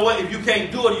say, you know what, if you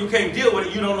can't do it, you can't deal with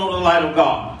it, you don't know the light of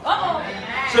God.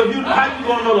 So how you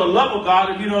going to know the love of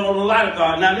God if you don't know the light of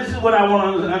God? Now, this is what I'm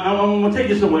going to take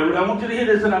you somewhere. I want you to hear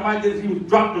this, and I might get you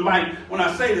drop the mic when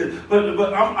I say this, but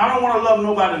I don't want to love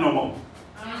nobody no more.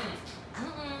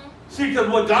 See, because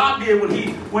what God did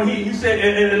when he said,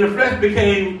 and the flesh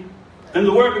became, and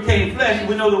the word became flesh,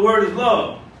 we know the word is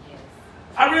love.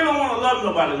 I really don't want to love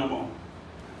nobody no more.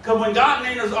 Because when God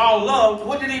named us all love,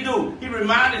 what did he do? He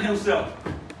reminded himself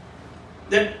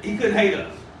that he couldn't hate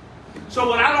us. So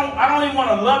when I don't even want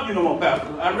to love you no more,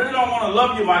 Pastor. I really don't want to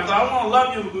love you, Michael. I want to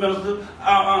love you, Minister,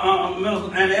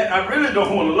 Minister Annette. I really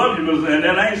don't want to love you, Minister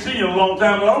Annette. I ain't seen you in a long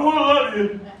time, but I want to love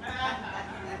you.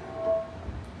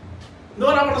 You know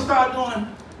what I want to start doing?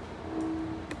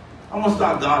 I want to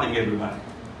start guarding everybody.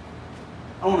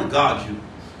 I want to guard you.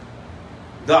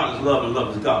 God is love and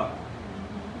love is God.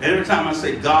 And every time I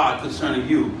say God concerning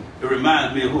you, it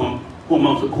reminds me of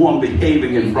who I'm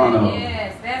behaving in front of.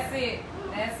 Yes, that's it.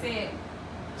 That's it.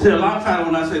 See, a lot of times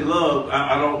when I say love,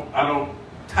 I don't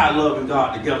tie love and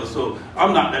God together. So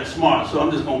I'm not that smart, so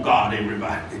I'm just going to guard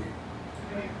everybody.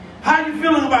 How you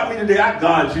feeling about me today? I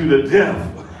guard you to death.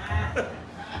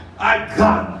 I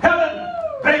guard. Helen,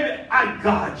 baby, I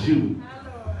guard you.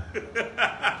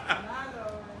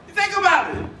 Think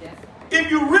about it. If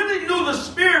you really knew the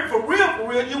Spirit for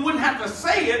real, you wouldn't have have to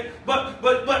say it,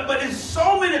 but it's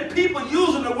so many people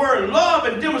using the word love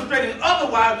and demonstrating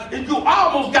otherwise that you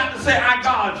almost got to say, I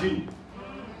God you.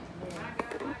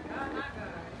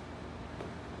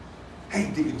 Hey,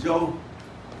 Deacon Joe,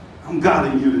 I'm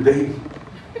Godding you today.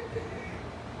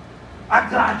 I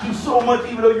got you so much,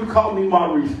 even though you called me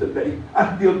Maurice today.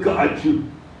 I still got you.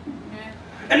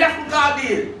 And that's what God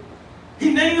did.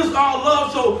 He named us all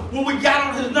love, so when we got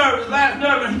on his nerve, his last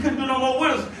nerve, and he couldn't do no more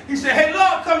with us, he said, hey,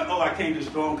 love, come. Oh, I can't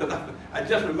destroy him because I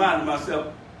just reminded myself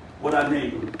what I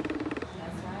named him. That's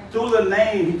right. Through the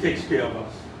name, he takes care of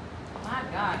us. My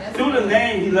God. That's Through the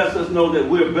name, he lets us know that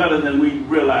we're better than we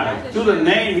realize. Through the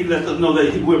name, he lets us know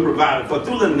that we're provided for.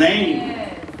 Through the name.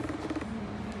 Yes.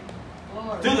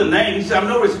 Through the name, he said, I'm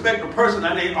no respecter of person.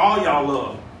 I name all y'all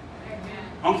love.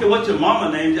 I don't care what your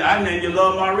mama named you. I name you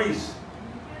Love Maurice.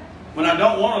 When I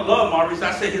don't want to love Maurice,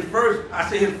 I say his first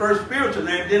spiritual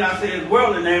name, then I say his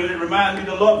worldly name, and it reminds me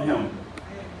to love him.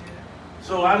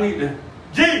 So I need to,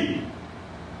 G,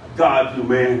 God you,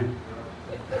 man.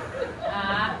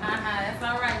 That's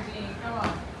all right, Gene. Come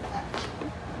on.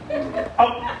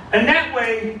 Oh, and that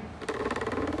way,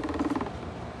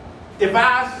 if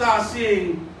I start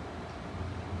seeing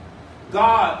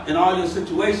God in all your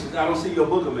situations, I don't see your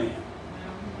boogeyman.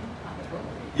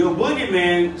 Your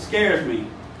boogeyman scares me.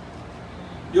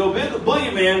 Your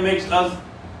boogeyman makes us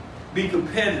be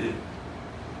competitive.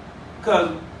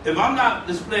 Because if I'm not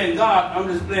displaying God, I'm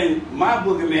displaying my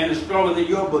boogeyman is stronger than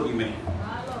your boogeyman.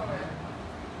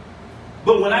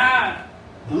 But when I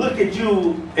look at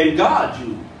you and God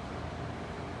you,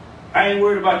 I ain't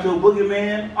worried about your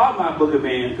boogeyman or my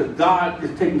boogeyman because God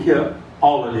is taking care of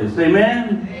all of this.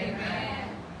 Amen? Amen.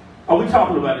 Are we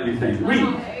talking about anything?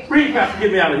 Read, Pastor,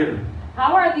 get me out of here.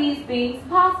 How are these things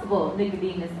possible?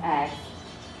 Nicodemus asked.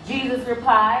 Jesus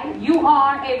replied, you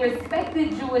are a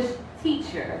respected Jewish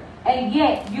teacher, and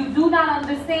yet you do not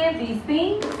understand these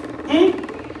things?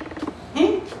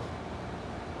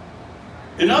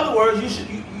 In other words,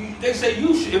 they say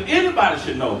you should, if anybody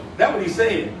should know, that's what he's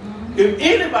saying. If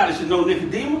anybody should know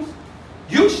Nicodemus,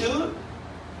 you should.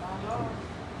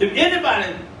 If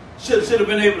anybody should have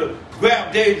been able to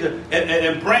grab David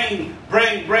and bring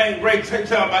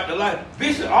tell about the life.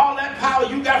 Bishop, all that power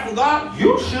you got from God,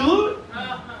 you should.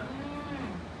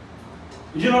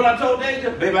 You know what I told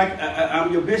David? Baby,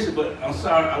 I'm your bishop, but I'm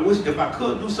sorry. I wish if I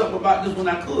could do something about this when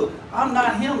I could. I'm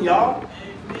not him, y'all.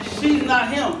 She's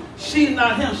not him. She's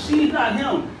not him. She's not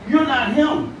him. You're not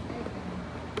him.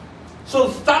 So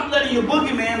stop letting your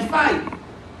boogeyman fight.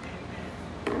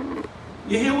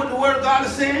 You hear what the Word of God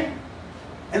is saying?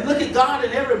 And look at God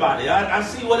in everybody. I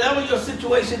see whatever your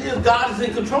situation is, God is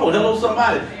in control. Hello,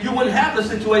 somebody. You wouldn't have the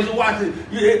situation. Watch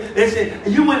it. They said,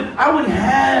 I wouldn't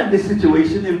have this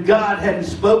situation if God hadn't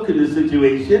spoken the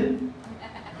situation.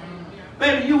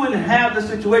 Baby, you wouldn't have the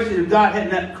situation if God had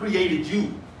not created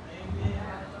you.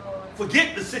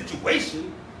 Forget the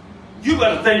situation. You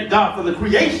got to thank God for the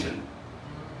creation.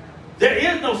 There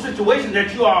is no situation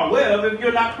that you are aware of if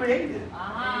you're not created.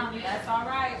 That's all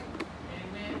right.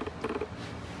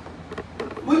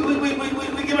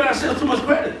 We give ourselves too much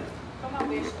credit. Come on,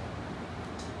 Bishop.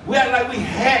 We act like we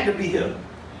had to be here.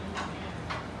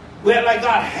 We act like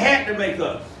God had to make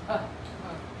us.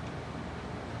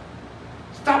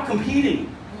 Stop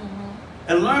competing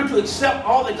and learn to accept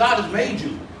all that God has made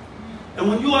you. And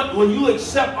when you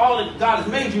accept all that God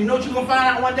has made you, you know what you're going to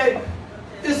find out one day?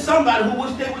 There's somebody who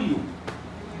wish they were you.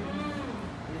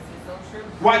 This is so true.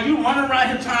 While you running around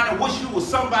here trying to wish you was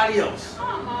somebody else.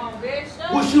 Come on,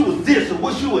 Bishop. Wish you was this or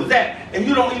wish you was that. And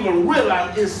you don't even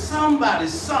realize there's somebody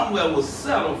somewhere will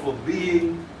settle for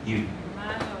being you.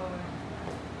 My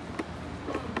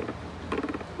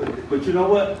Lord. But you know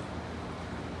what?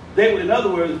 They would, in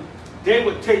other words, they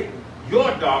would take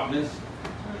your darkness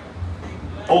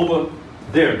over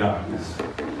their darkness.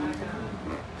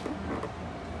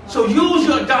 So use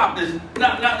your darkness.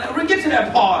 Now get to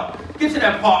that part. Get to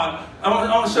that part. I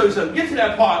want to show you something. Get to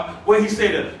that part where he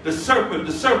said the serpent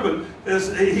is,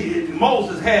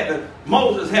 Moses had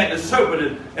the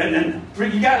serpent, and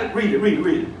you got to read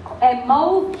it.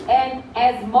 And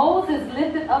as Moses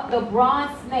lifted up the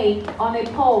bronze snake on a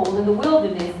pole in the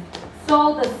wilderness,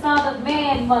 so the Son of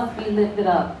Man must be lifted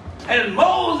up. And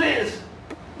Moses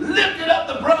lifted up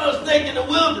the bronze snake in the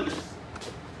wilderness.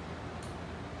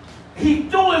 He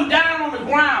threw him down on the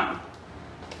ground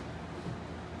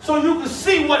so you could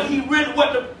see what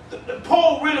the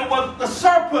pole really was, the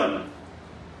serpent.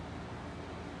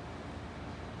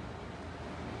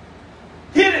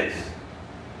 Hit it.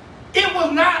 It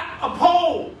was not a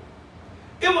pole.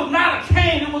 It was not a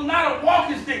cane. It was not a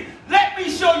walking stick. Let me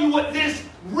show you what this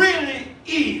really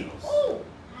is.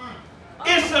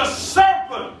 It's a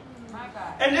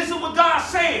And this is what God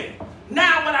said.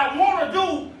 Now what I want to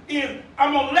do is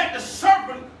I'm going to let the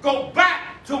serpent go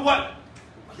back to what,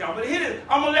 y'all better hear this.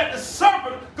 I'm going to let the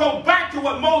serpent go back to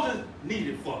what Moses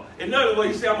needed for. In other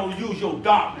words, he said, I'm going to use your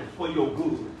darkness for your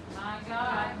good. My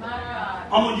God, my God.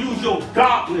 I'm going to use your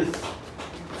darkness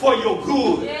for your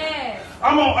good. Yes.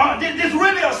 This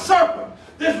really a serpent.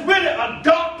 This really a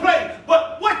dark place.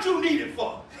 But what you need it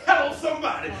for? Hello,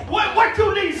 somebody. What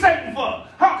you need Satan for?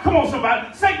 Come on,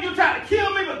 somebody. Satan, you trying to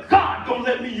kill me, but God gonna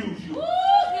let me use you. Ooh,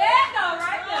 yeah, no,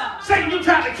 right there. Satan, you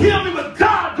trying to kill me, but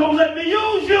God gonna let me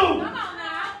use you. Come on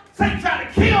now. Satan trying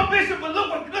to kill Bishop, but look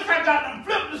how God done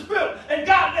flipped the script, and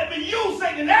God let me use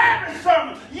Satan in every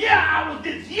sermon. Yeah, I was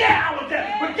this. Yeah, I was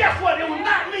that. But guess what? It was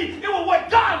not me. It was what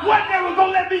God wasn't ever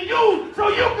gonna let me use, so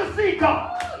you can see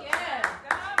God. Ooh, yes.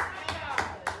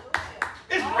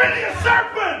 It's really a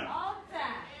serpent. All the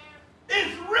time.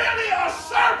 It's really a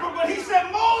serpent, but he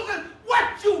said, Moses,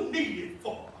 what you need it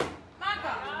for? My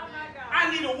God. I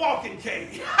need a walking cane.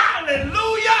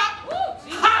 Hallelujah. Ooh,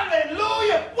 Jesus.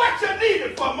 Hallelujah. What you need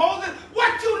it for, Moses?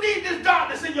 What you need this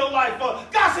darkness in your life for?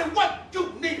 God said, what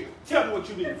you need? Tell me what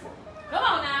you need it for. Come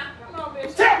on now. Come on,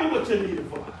 Bishop. Tell me what you need it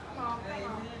for.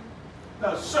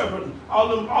 Now, serpent, all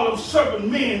them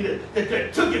serpent men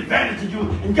that took advantage of you,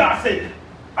 and God said,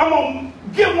 I'm going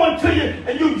to give one to you,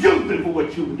 and you use it for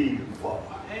what you need it for.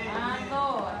 My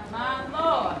Lord. My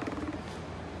Lord.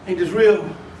 Ain't this real?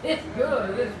 It's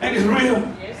good. It's Ain't this real?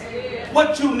 Yes, it is.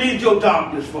 What you need your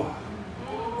darkness for?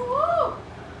 Woo.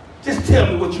 Just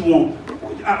tell me what you want.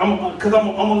 Because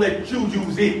I'm going to let you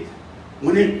use it.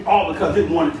 All because it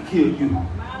wanted to kill you.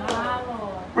 My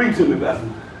Lord. Read to me, Pastor.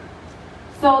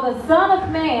 So the Son of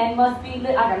Man must be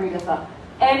I gotta read this up.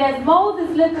 And as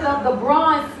Moses lifted up the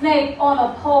bronze snake on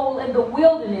a pole in the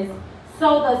wilderness,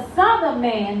 so the Son of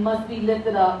Man must be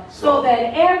lifted up, so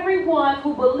that everyone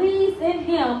who believes in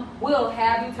him will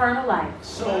have eternal life.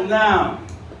 So now,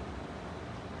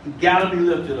 he got to be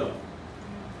lifted up.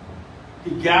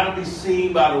 He got to be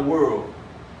seen by the world.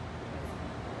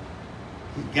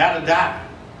 He got to die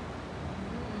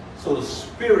so the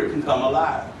spirit can come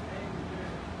alive.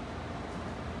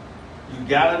 You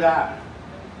got to die.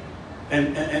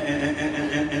 And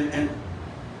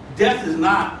death is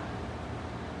not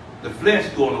the flesh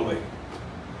going away.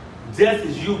 Death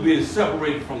is you being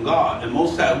separated from God. And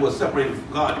most times what's separated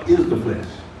from God is the flesh.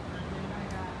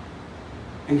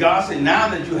 And God said, now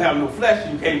that you have no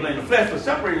flesh, you can't blame the flesh for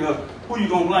separating us. Who you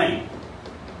going to blame?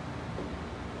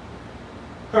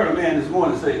 Heard a man this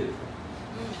morning say,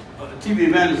 TV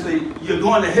evangelist say, you're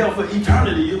going to hell for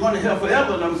eternity. You're going to hell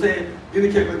forever. And I'm saying, then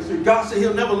he came back and said, God said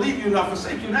he'll never leave you nor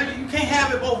forsake you. Now you can't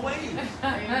have it both ways.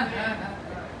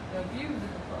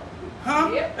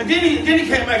 Huh? Yep. And then he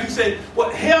came back, he said,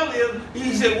 what hell is,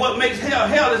 he said, what makes hell?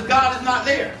 Hell is God is not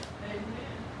there.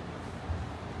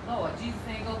 Lord, Jesus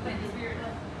ain't going to put the spirit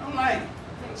up. I'm like,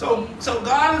 so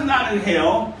God is not in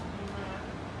hell,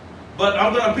 but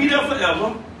I'm going to be there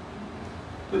forever.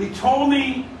 But he told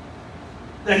me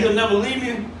that he'll never leave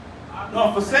me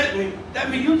nor forsake me. That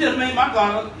means you just made my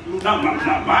God, not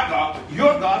my God,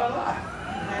 your God alive.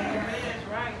 That's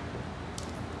right.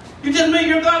 You just made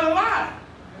your God alive.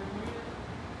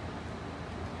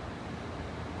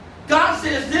 God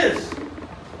says this,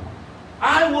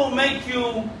 I will make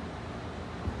you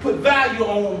put value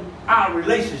on our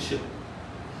relationship.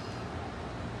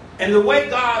 And the way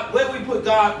we put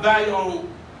God value on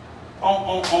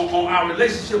our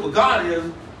relationship with God is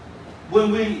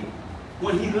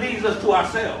when he leads us to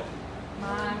ourselves.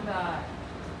 My God.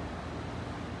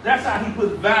 That's how he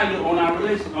puts value on our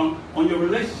on your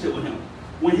relationship with him.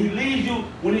 When he leads you,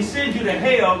 when he sends you to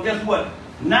hell, guess what?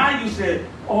 Now you said,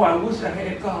 oh, I wish I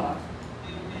had God.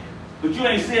 But you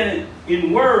ain't saying it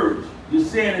in words. You're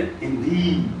saying it in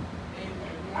deed.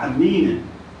 I mean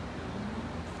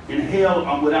it. In hell,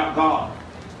 I'm without God.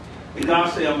 And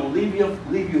God said, I'm going to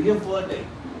leave you here for a day.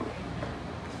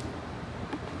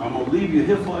 I'm going to leave you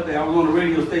here for a day. I was on a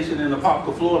radio station in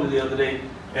Apopka, Florida the other day,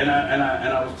 and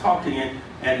I was talking, and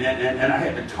I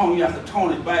had to tone, you have to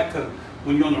tone it back, because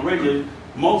when you're on the radio,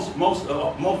 most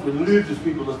religious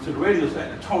people listen to the radio, so I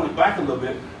had to tone it back a little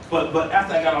bit. But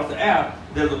after I got off the air,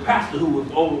 there's a pastor who was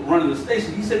over running the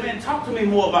station. He said, man, talk to me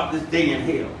more about this day in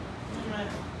hell.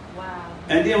 Wow.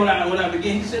 And then when I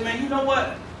began, he said, man, you know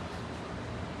what?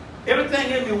 Everything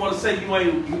in me want to say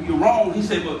you're wrong. He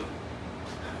said, but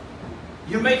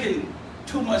you're making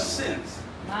too much sense.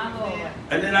 My Lord.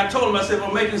 And then I told him, I said,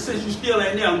 well, making sense, you still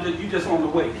ain't there. You just on the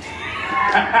way.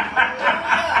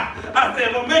 I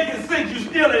said, well, making sense, you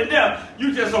still ain't there.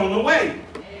 You just on the way.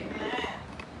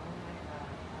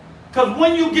 Because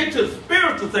when you get to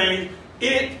spiritual things,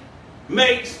 it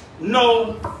makes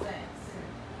no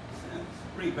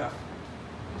Read, Pastor.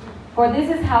 For this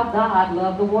is how God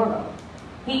loved the world.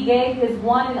 He gave his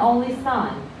one and only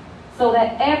Son, so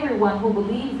that everyone who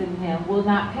believes in him will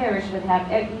not perish but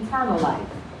have eternal life.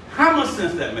 How much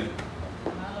sense that makes?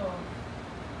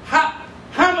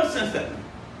 How much sense that makes?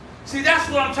 See, that's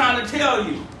what I'm trying to tell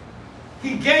you.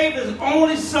 He gave his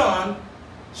only Son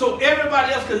so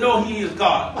everybody else can know he is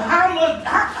God. But how much?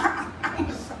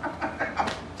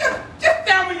 Just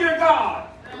tell me you're God.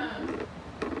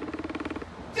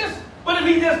 But if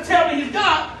he just tell me he's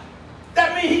God,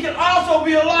 that means he can also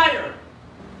be a liar.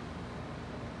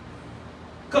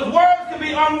 Because words can be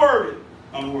unworded.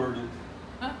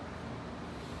 Huh?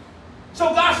 So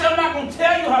God said, I'm not going to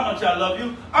tell you how much I love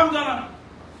you. I'm going to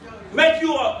make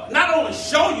you not only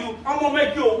show you, I'm going to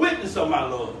make you a witness of my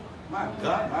love. My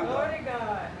God, my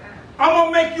God.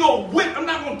 I'm going to make you a witness. I'm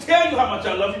not going to tell you how much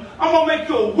I love you. I'm going to make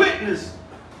you a witness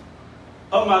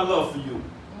of my love for you.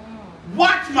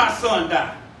 Watch my Son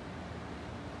die.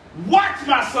 Watch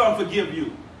my Son forgive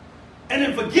you. And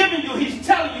in forgiving you, he's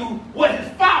telling you what his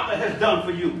Father has done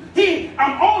for you. He's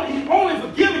only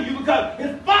forgiving you because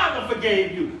his Father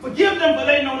forgave you. Forgive them, for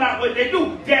they know not what they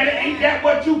do. Daddy, ain't that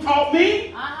what you taught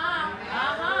me?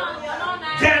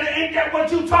 Daddy, ain't that what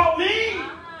you taught me?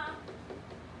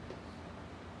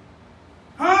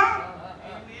 Huh?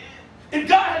 If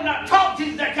God had not taught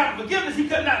Jesus that kind of forgiveness, he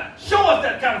could not show us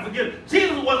that kind of forgiveness.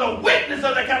 Jesus was a witness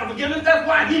of that kind of forgiveness. That's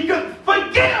why he could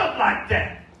forgive like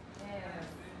that.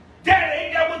 Daddy,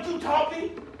 ain't that what you taught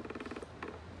me?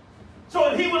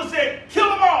 So if he would have said, kill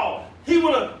them all, he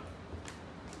would have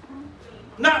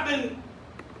not been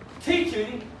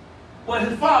teaching what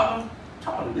his Father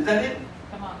taught him. Is that it?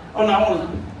 Come on. Oh, no, I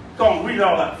want to go on, read it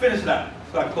all out. Finish it out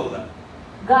so I can close out.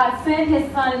 God sent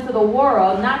his Son into the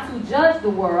world not to judge the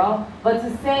world, but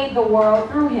to save the world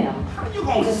through him. How are you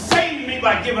going to save me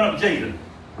by giving up Jada?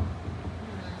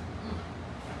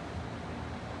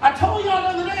 I told y'all the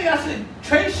other day, I said,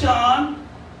 Trayshawn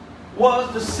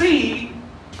was the seed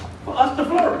for us to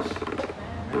flourish.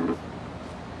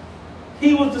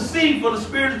 He was the seed for the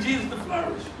Spirit of Jesus to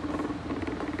flourish.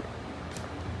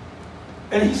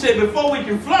 And he said, before we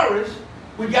can flourish,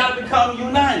 we got to become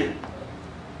united.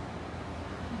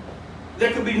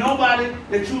 There could be nobody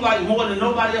that you like more than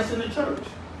nobody else in the church.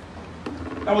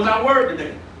 That was our word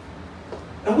today.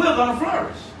 And we're going to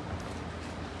flourish.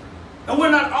 And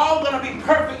we're not all going to be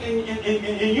perfect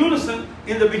in unison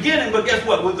in the beginning, but guess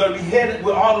what? We're all going to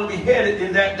be headed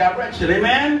in that direction.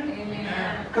 Amen?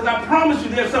 Amen. Because I promise you,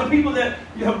 there's some people that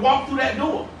you have walked through that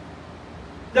door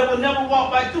that will never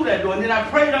walk back through that door. And then I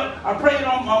prayed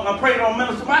on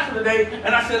Minister Michael today,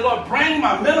 and I said, Lord, bring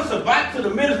my minister back to the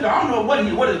minister. I don't know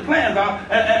what his plans are,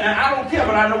 and I don't care,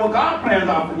 but I know what God's plans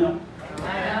are for him.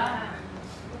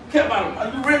 Care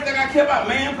about, you really think I care about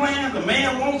man plans, the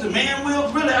man wants, and man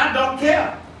wills? Really, I don't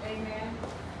care. Amen.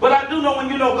 But I do know when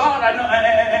you know God, I know,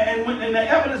 and the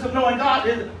evidence of knowing God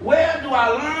is, where do I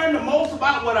learn the most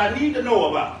about what I need to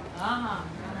know about?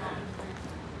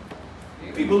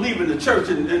 People leave in the church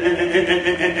and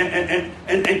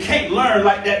can't learn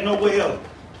like that nowhere else.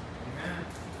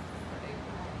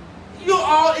 You're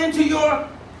all into your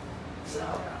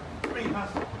self.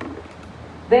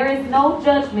 There is no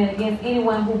judgment against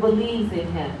anyone who believes in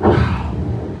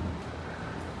him.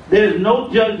 There is no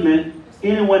judgment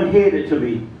anyone headed to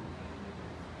me.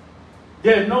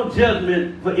 There is no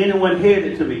judgment for anyone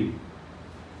headed to me.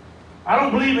 I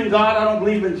don't believe in God, I don't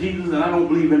believe in Jesus, and I don't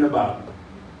believe in the Bible.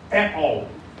 At all.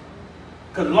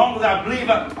 Because as long as I believe,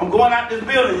 I'm going out this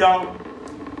building, y'all.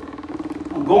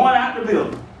 I'm going out the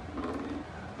building.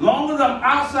 As long as I'm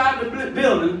outside the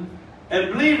building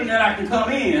and believing that I can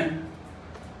come in,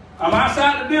 I'm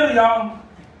outside the building, y'all.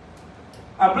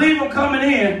 I believe I'm coming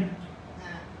in.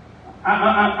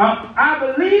 I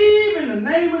believe in the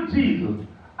name of Jesus.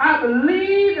 I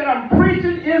believe that I'm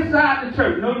preaching inside the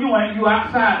church. No, you ain't. You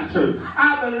outside the church.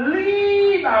 I believe.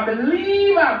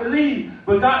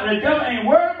 But God, the devil ain't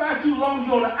worried about you as long as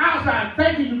you're on the outside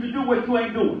thinking you can do what you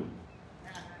ain't doing.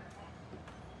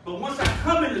 But once I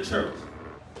come in the church,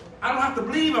 I don't have to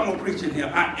believe I'm going to preach in him.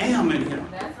 I am in him.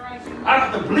 That's right. I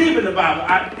don't have to believe in the Bible.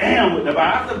 I am with the Bible.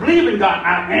 I have to believe in God.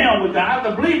 I am with God. I have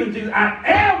to believe in Jesus. I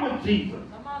am with Jesus.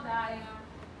 Come on, I am.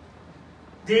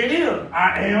 There it is.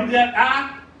 I am that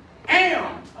I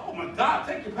am. Oh my God,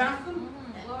 thank you, Pastor.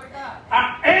 Lord God.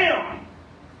 I am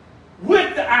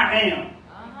with the I am.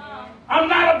 I'm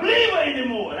not a believer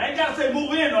anymore. I ain't got to say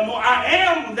move in no more. I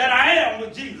am that I am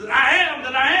with Jesus. I am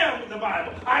that I am with the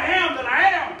Bible. I am that I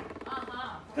am.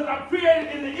 Because I'm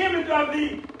created in the image of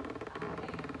the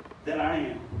that I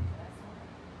am.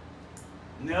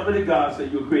 Never did God say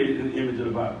you're created in the image of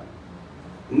the Bible.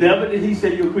 Never did he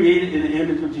say you're created in the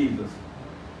image of Jesus.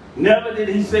 Never did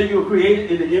he say you were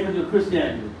created in the image of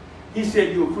Christianity. He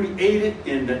said you were created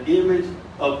in the image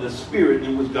of the spirit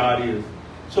in which God is.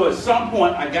 So at some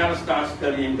point, I got to start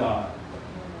studying God.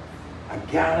 I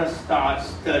got to start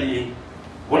studying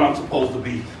what I'm supposed to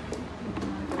be.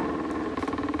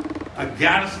 I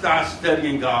got to start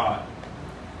studying God.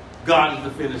 God is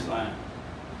the finish line.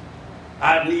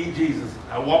 I need Jesus.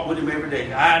 I walk with him every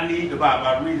day. I need the Bible.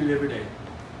 I read it every day.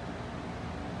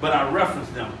 But I reference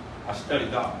them. I study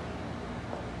God.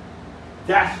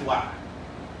 That's why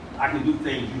I can do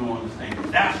things you don't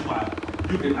understand. That's why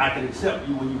I can accept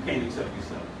you when you can't accept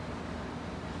yourself.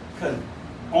 Because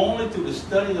only through the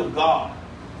study of God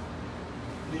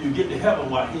do you get to heaven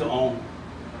while he'll own.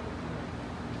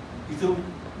 You feel me?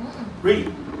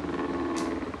 Read.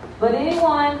 But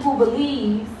anyone who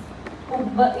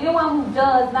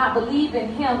does not believe in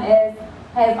him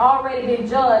has already been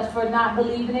judged for not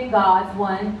believing in God's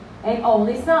one and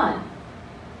only Son.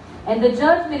 And the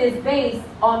judgment is based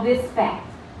on this fact.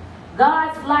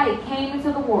 God's light came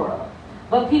into the world,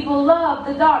 but people loved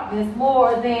the darkness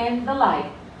more than the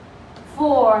light,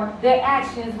 for their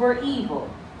actions were evil.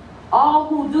 All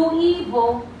who do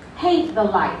evil hate the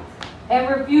light and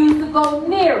refuse to go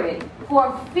near it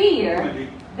for fear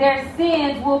their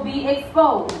sins will be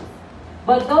exposed.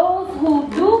 But those who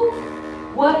do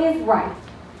what is right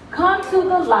come to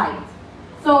the light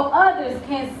so others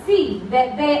can see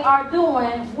that they are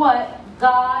doing what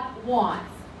God wants.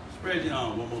 Spread your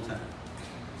arm one more time.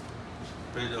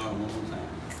 Spread your arm one more time.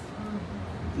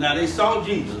 Now they saw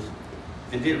Jesus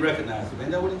and didn't recognize him.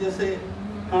 Isn't that what he just said?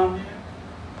 No,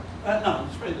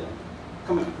 spread your arm.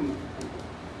 Come here.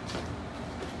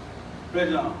 Spread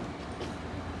your arm.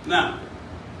 Now,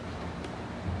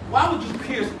 why would you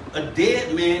pierce a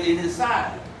dead man in his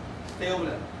side? Stay over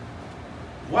there.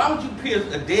 Why would you pierce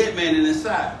a dead man in his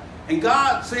side? And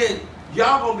God said,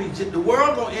 y'all gonna be, the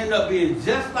world gonna end up being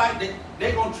just like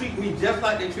they're gonna treat me just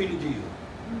like they treated Jesus.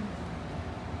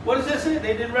 What does that say?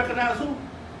 They didn't recognize who?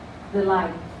 The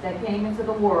light that came into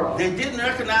the world. They didn't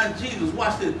recognize Jesus.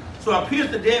 Watch this. So I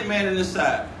pierced the dead man in his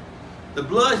side. The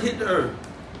blood hit the earth.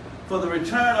 For the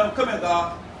return of, come here,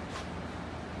 God.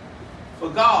 For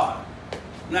God.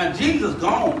 Now Jesus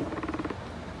gone.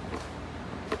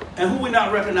 And who we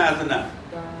not recognizing now?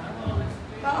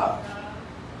 God.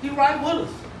 He right with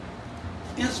us.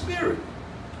 In spirit.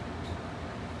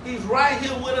 He's right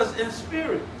here with us in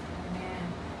spirit.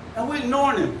 And we're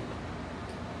ignoring him.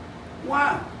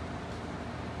 Why?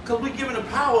 Because we're giving the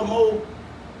power more.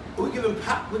 We're giving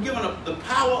the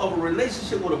power of a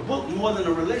relationship with a book more than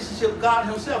a relationship with God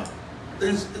himself,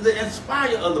 the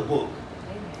inspirer of the book.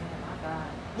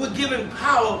 We're giving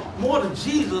power more to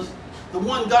Jesus, the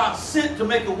one God sent to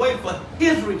make a way for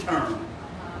his return.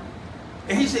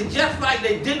 And he said, just like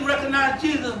they didn't recognize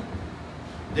Jesus,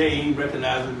 they ain't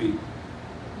recognizing me.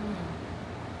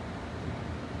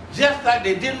 Just like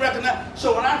they didn't recognize.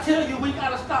 So when I tell you we got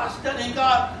to start studying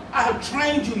God, I have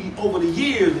trained you over the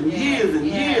years and years and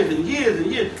years and years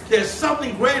and years. There's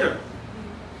something greater.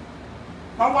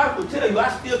 My wife will tell you I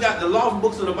still got the lost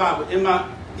books of the Bible in my.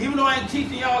 Even though I ain't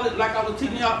teaching y'all like I was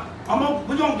teaching y'all,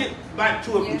 we're gonna get back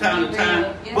to it from time to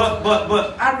time.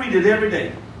 But I read it every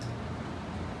day.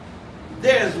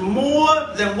 There's more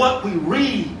than what we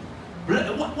read.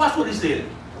 Watch what he said.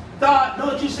 God, know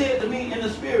what you said to me in the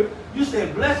spirit? You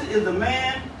said, blessed is the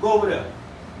man, go over there,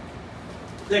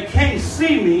 that can't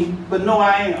see me, but know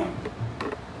I am.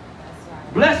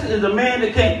 Blessed is the man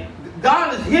that can't.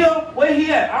 God is here where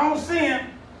he at. I don't see him,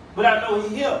 but I know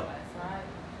he's here.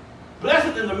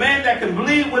 Blessed is the man that can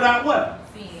believe without what?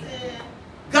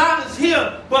 God is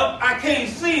here, but I can't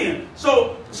see him.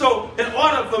 So in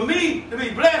order for me to be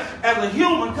blessed as a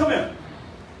human, come here.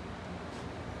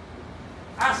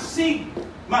 I see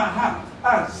my house.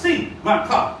 I see my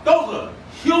car. Those are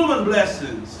human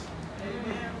blessings.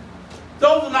 Amen.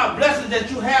 Those are not blessings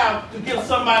that you have to give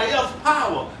somebody else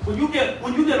power. When you get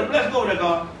a blessing, go there,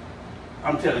 God.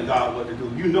 I'm telling God what to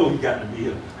do. You know he got to be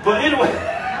here. But anyway,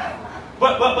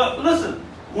 but listen,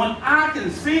 when I can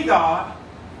see God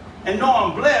and know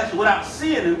I'm blessed without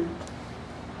seeing him,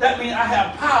 that means I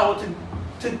have power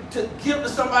to give to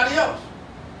somebody else.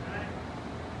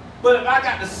 But if I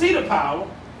got to see the power,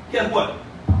 guess what?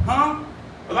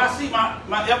 If I see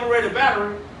my ever-ready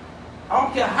battery, I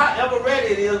don't care how ever-ready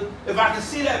it is, if I can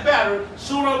see that battery,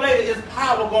 sooner or later its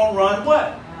power going to run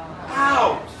what?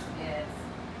 Out. Yes.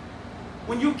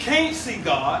 When you can't see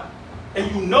God,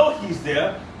 and you know he's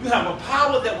there, you have a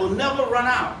power that will never run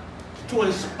out to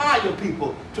inspire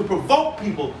people, to provoke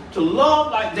people, to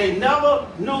love like they never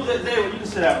knew that they were, you can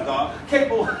sit down, God,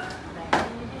 capable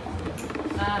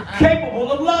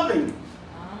of loving.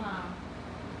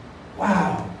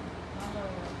 Wow.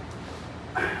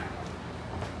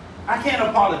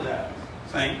 apologize,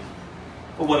 saints,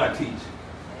 for what I teach.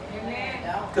 Amen.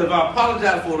 Because if I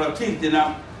apologize for what I teach, then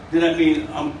that means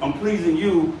I'm pleasing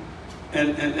you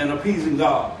and appeasing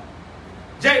God.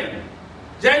 Jaden,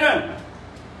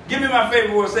 give me my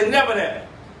favorite word. Say never that.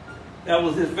 That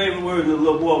was his favorite word. The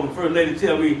little boy, when the first lady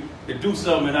tell me to do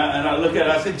something, and I look at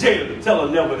her, I say, Jaden, tell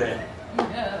her never that.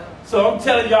 No. So I'm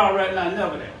telling y'all right now,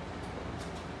 never that.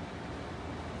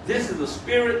 This is a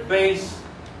spirit-based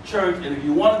church, and if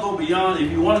you want to go beyond,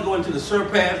 if you want to go into the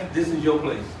surpass, this is your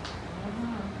place.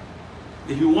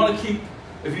 If you want to keep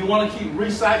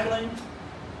recycling,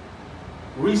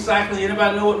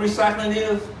 anybody know what recycling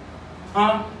is?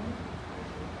 Huh?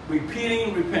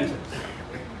 Repeating repentance.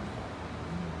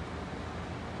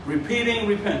 Repeating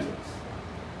repentance.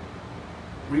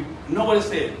 Know what it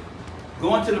said?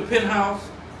 Going to the penthouse,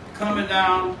 coming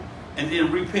down, and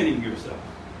then repenting yourself.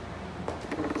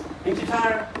 Ain't you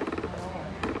tired?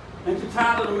 Ain't you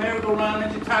tired of the merry-go-round?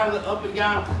 Ain't you tired of the up and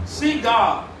down? See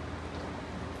God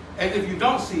as if you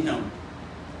don't see him,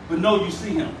 but know you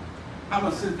see him. How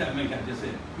much sense that make? I just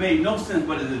said made no sense,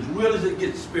 but it's as real as it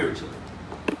gets spiritually.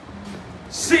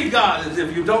 See God as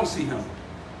if you don't see him,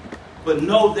 but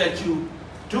know that you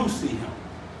do see him.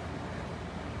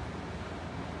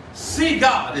 See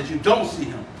God as you don't see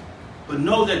him, but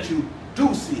know that you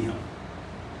do see him.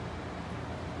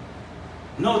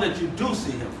 Know that you do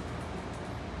see him.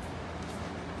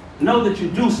 Know that you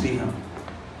do see him.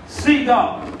 See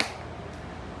God.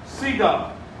 See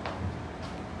God.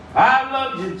 I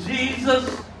love you,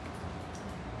 Jesus.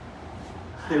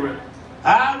 Stay right.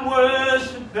 I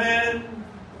worship and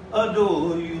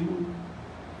adore you.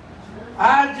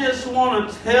 I just want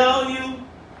to tell you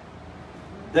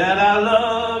that I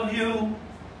love you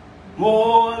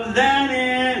more than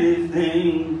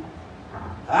anything.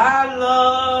 I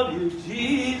love you,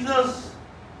 Jesus.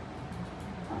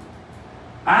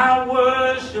 I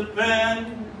worship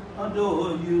and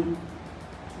adore you.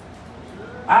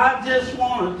 I just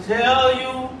want to tell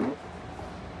you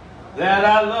that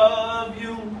I love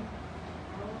you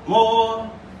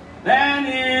more than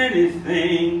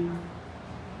anything.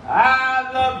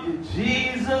 I love you,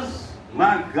 Jesus.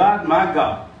 My God, my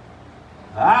God.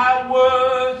 I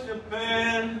worship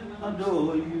and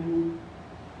adore you.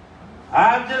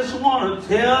 I just want to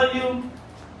tell you,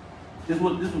 this is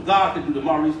what God can do that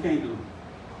Maurice can't do.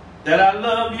 That I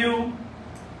love you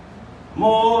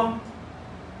more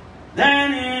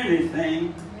than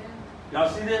anything. Y'all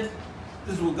see this?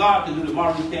 This is what God can do that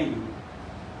Maurice can't do.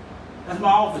 That's my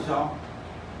office, y'all.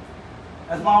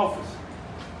 That's my office.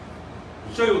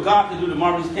 I'll show you what God can do that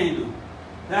Maurice can't do.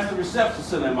 That's the reception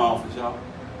center in my office, y'all.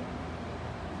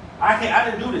 I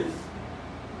didn't do this.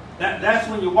 That's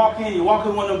when you walk in one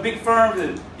of them big firms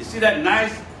and you see that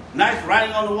nice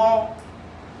writing on the wall.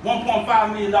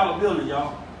 $1.5 million building,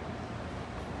 y'all.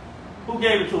 Who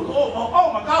gave it to us?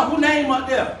 Oh my God, who named up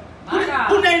there? Who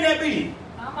named that be?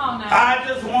 Come on now. I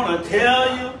just want to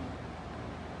tell you.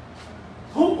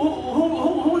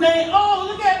 Who named? Oh,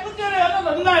 look at that.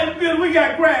 Another nice building. We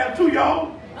got grass too,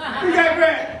 y'all. We got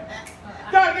grass.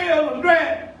 God gave us some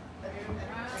grass.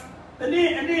 And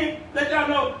then let y'all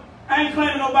know I ain't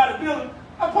claiming nobody's building.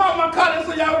 I parked my car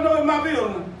so y'all know it's my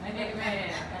building.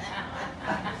 Amen.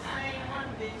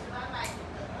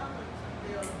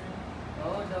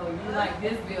 Oh no, you like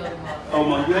this building, mother. Oh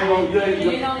my, you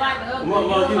don't like the other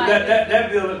building.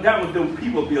 That building, that was them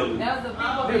people building. That was the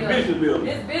people This building. Bishop building.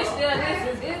 This Bishop, this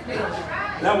is his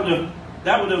building.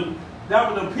 That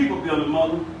was them people building,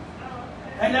 mother.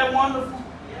 Ain't that wonderful?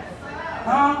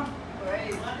 Huh?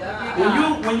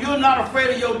 When you're not afraid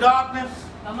of your darkness,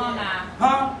 Come on now.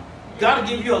 huh? God will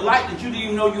give you a light that you didn't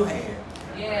even know you had.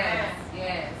 Yes,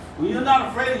 yes. When you're not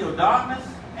afraid of your darkness,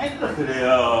 hey, look at that.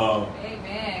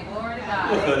 Amen. Glory to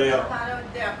God. Look at that. How to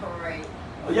decorate.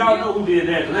 Y'all know who did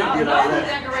that. So they I did don't all know who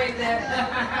that. decorated that.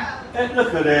 Hey,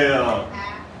 look at that.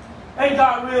 Ain't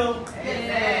God real?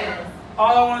 Yes.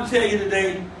 All I want to tell you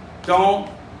today, don't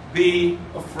be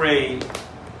afraid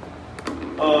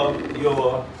of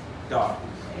your darkness.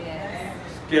 Yes.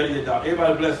 Scared of your darkness.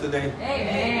 Everybody blessed today?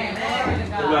 Amen. Glory to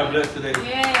God. Everybody blessed today?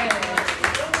 Yes.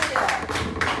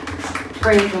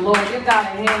 Praise the Lord. Give God a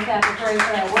hand clap of praise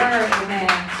for that word. Amen.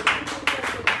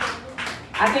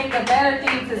 I think the better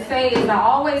thing to say is I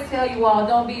always tell you all,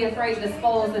 don't be afraid to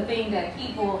expose the thing that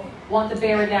people want to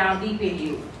bury down deep in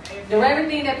you. So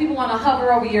everything that people want to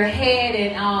hover over your head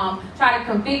and try to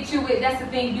convict you with, that's the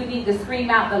thing you need to scream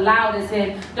out the loudest,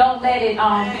 and don't let it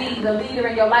be the leader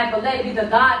in your life, but let it be the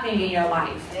God thing in your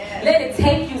life. Let it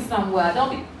take you somewhere.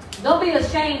 Don't be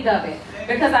ashamed of it.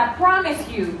 Because I promise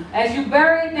you, as you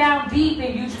bury it down deep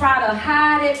and you try to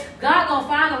hide it, God's going to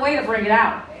find a way to bring it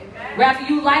out. whether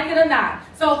you like it or not.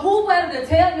 So who better to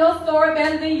tell your story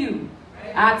better than you?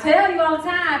 I tell you all the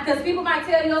time, because people might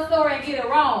tell your story and get it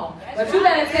wrong. But you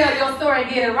better tell your story and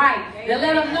get it right. To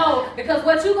let them know, because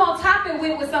what you're going to top it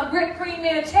with some whipped cream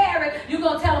and a cherry, you're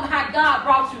going to tell them how God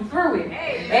brought you through it.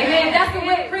 Amen. That's the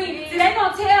whipped cream. See, they're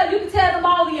going to tell, you can tell them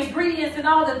all the ingredients and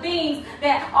all the things,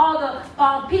 that all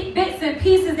the bits and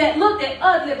pieces that looked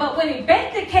ugly, but when he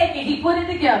baked the cake and he put it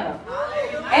together.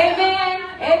 Amen.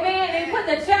 Amen. And put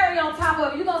the cherry on top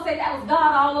of it, you're going to say that was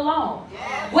God all along.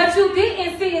 What you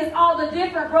didn't see is all the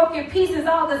different broken pieces,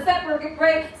 all the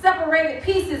separated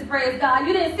pieces, praise God.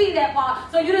 You didn't see that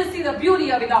part, so you didn't see the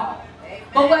beauty of it all.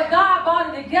 But when God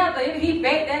brought it together, he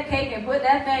baked that cake and put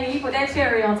that thing, he put that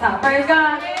cherry on top. Praise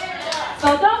God.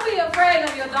 So don't be afraid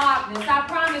of your darkness. I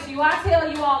promise you, I tell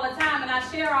you all the time, and I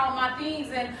share all my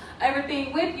things and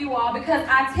everything with you all, because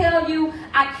I tell you,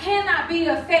 I cannot be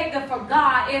effective for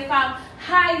God if I'm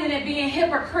hiding and being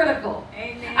hypocritical.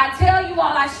 Amen. I tell you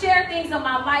all, I share things in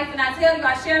my life, and I tell you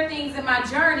I share things in my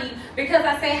journey, because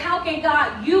I say, how can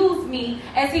God use me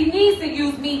as he needs to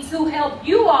use me to help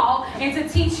you all and to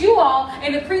teach you all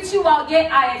and to preach you all,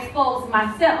 yet I expose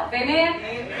myself. Amen?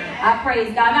 Amen. I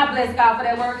praise God. And I bless God for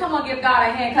that word. Come on, give God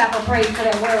a hand clap of praise for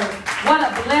that word. What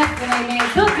a blessing, amen.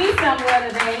 Took me somewhere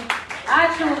today.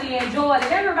 I truly enjoyed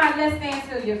it. Everybody, let's stand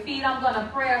to your feet. I'm going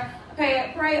to pray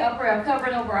a prayer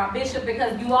covering over our bishop,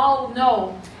 because you all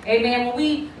know, amen, when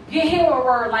we hear a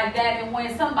word like that, and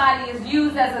when somebody is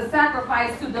used as a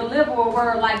sacrifice to deliver a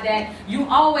word like that, you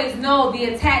always know the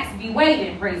attacks be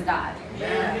waiting, praise God.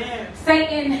 Amen.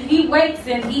 Satan, he waits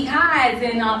and he hides,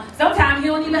 and sometimes he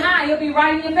don't even hide, he'll be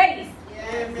right in your face.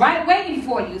 Right, waiting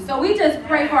for you. So we just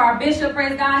pray for our bishop,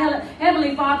 praise God.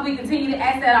 Heavenly Father, we continue to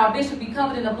ask that our bishop be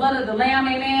covered in the blood of the Lamb,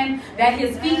 amen. That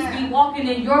his feet be walking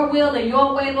in your will and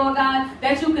your way, Lord God.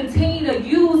 That you continue to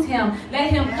use him. Let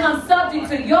him come subject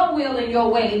to your will and your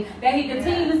way. That he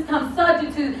continues to come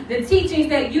subject to the teachings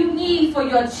that you need for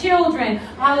your children.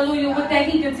 Hallelujah. With that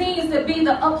he continues to be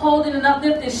the upholding and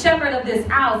uplifting shepherd of this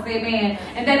house, amen.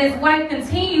 And that his wife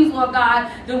continues, Lord God,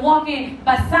 to walk in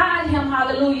beside him,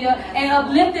 hallelujah, and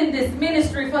uplifting this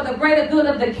ministry for the greater good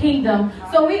of the kingdom.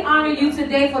 So we honor you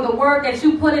today for the word that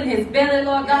you put in his belly,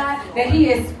 Lord God, that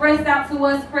he expressed out to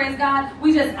us, praise God.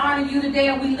 We just honor you today,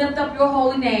 and we lift up your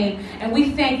holy name, and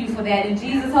we thank you for that. In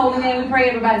Jesus' holy name we pray.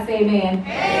 Everybody say amen.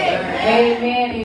 Amen. Amen.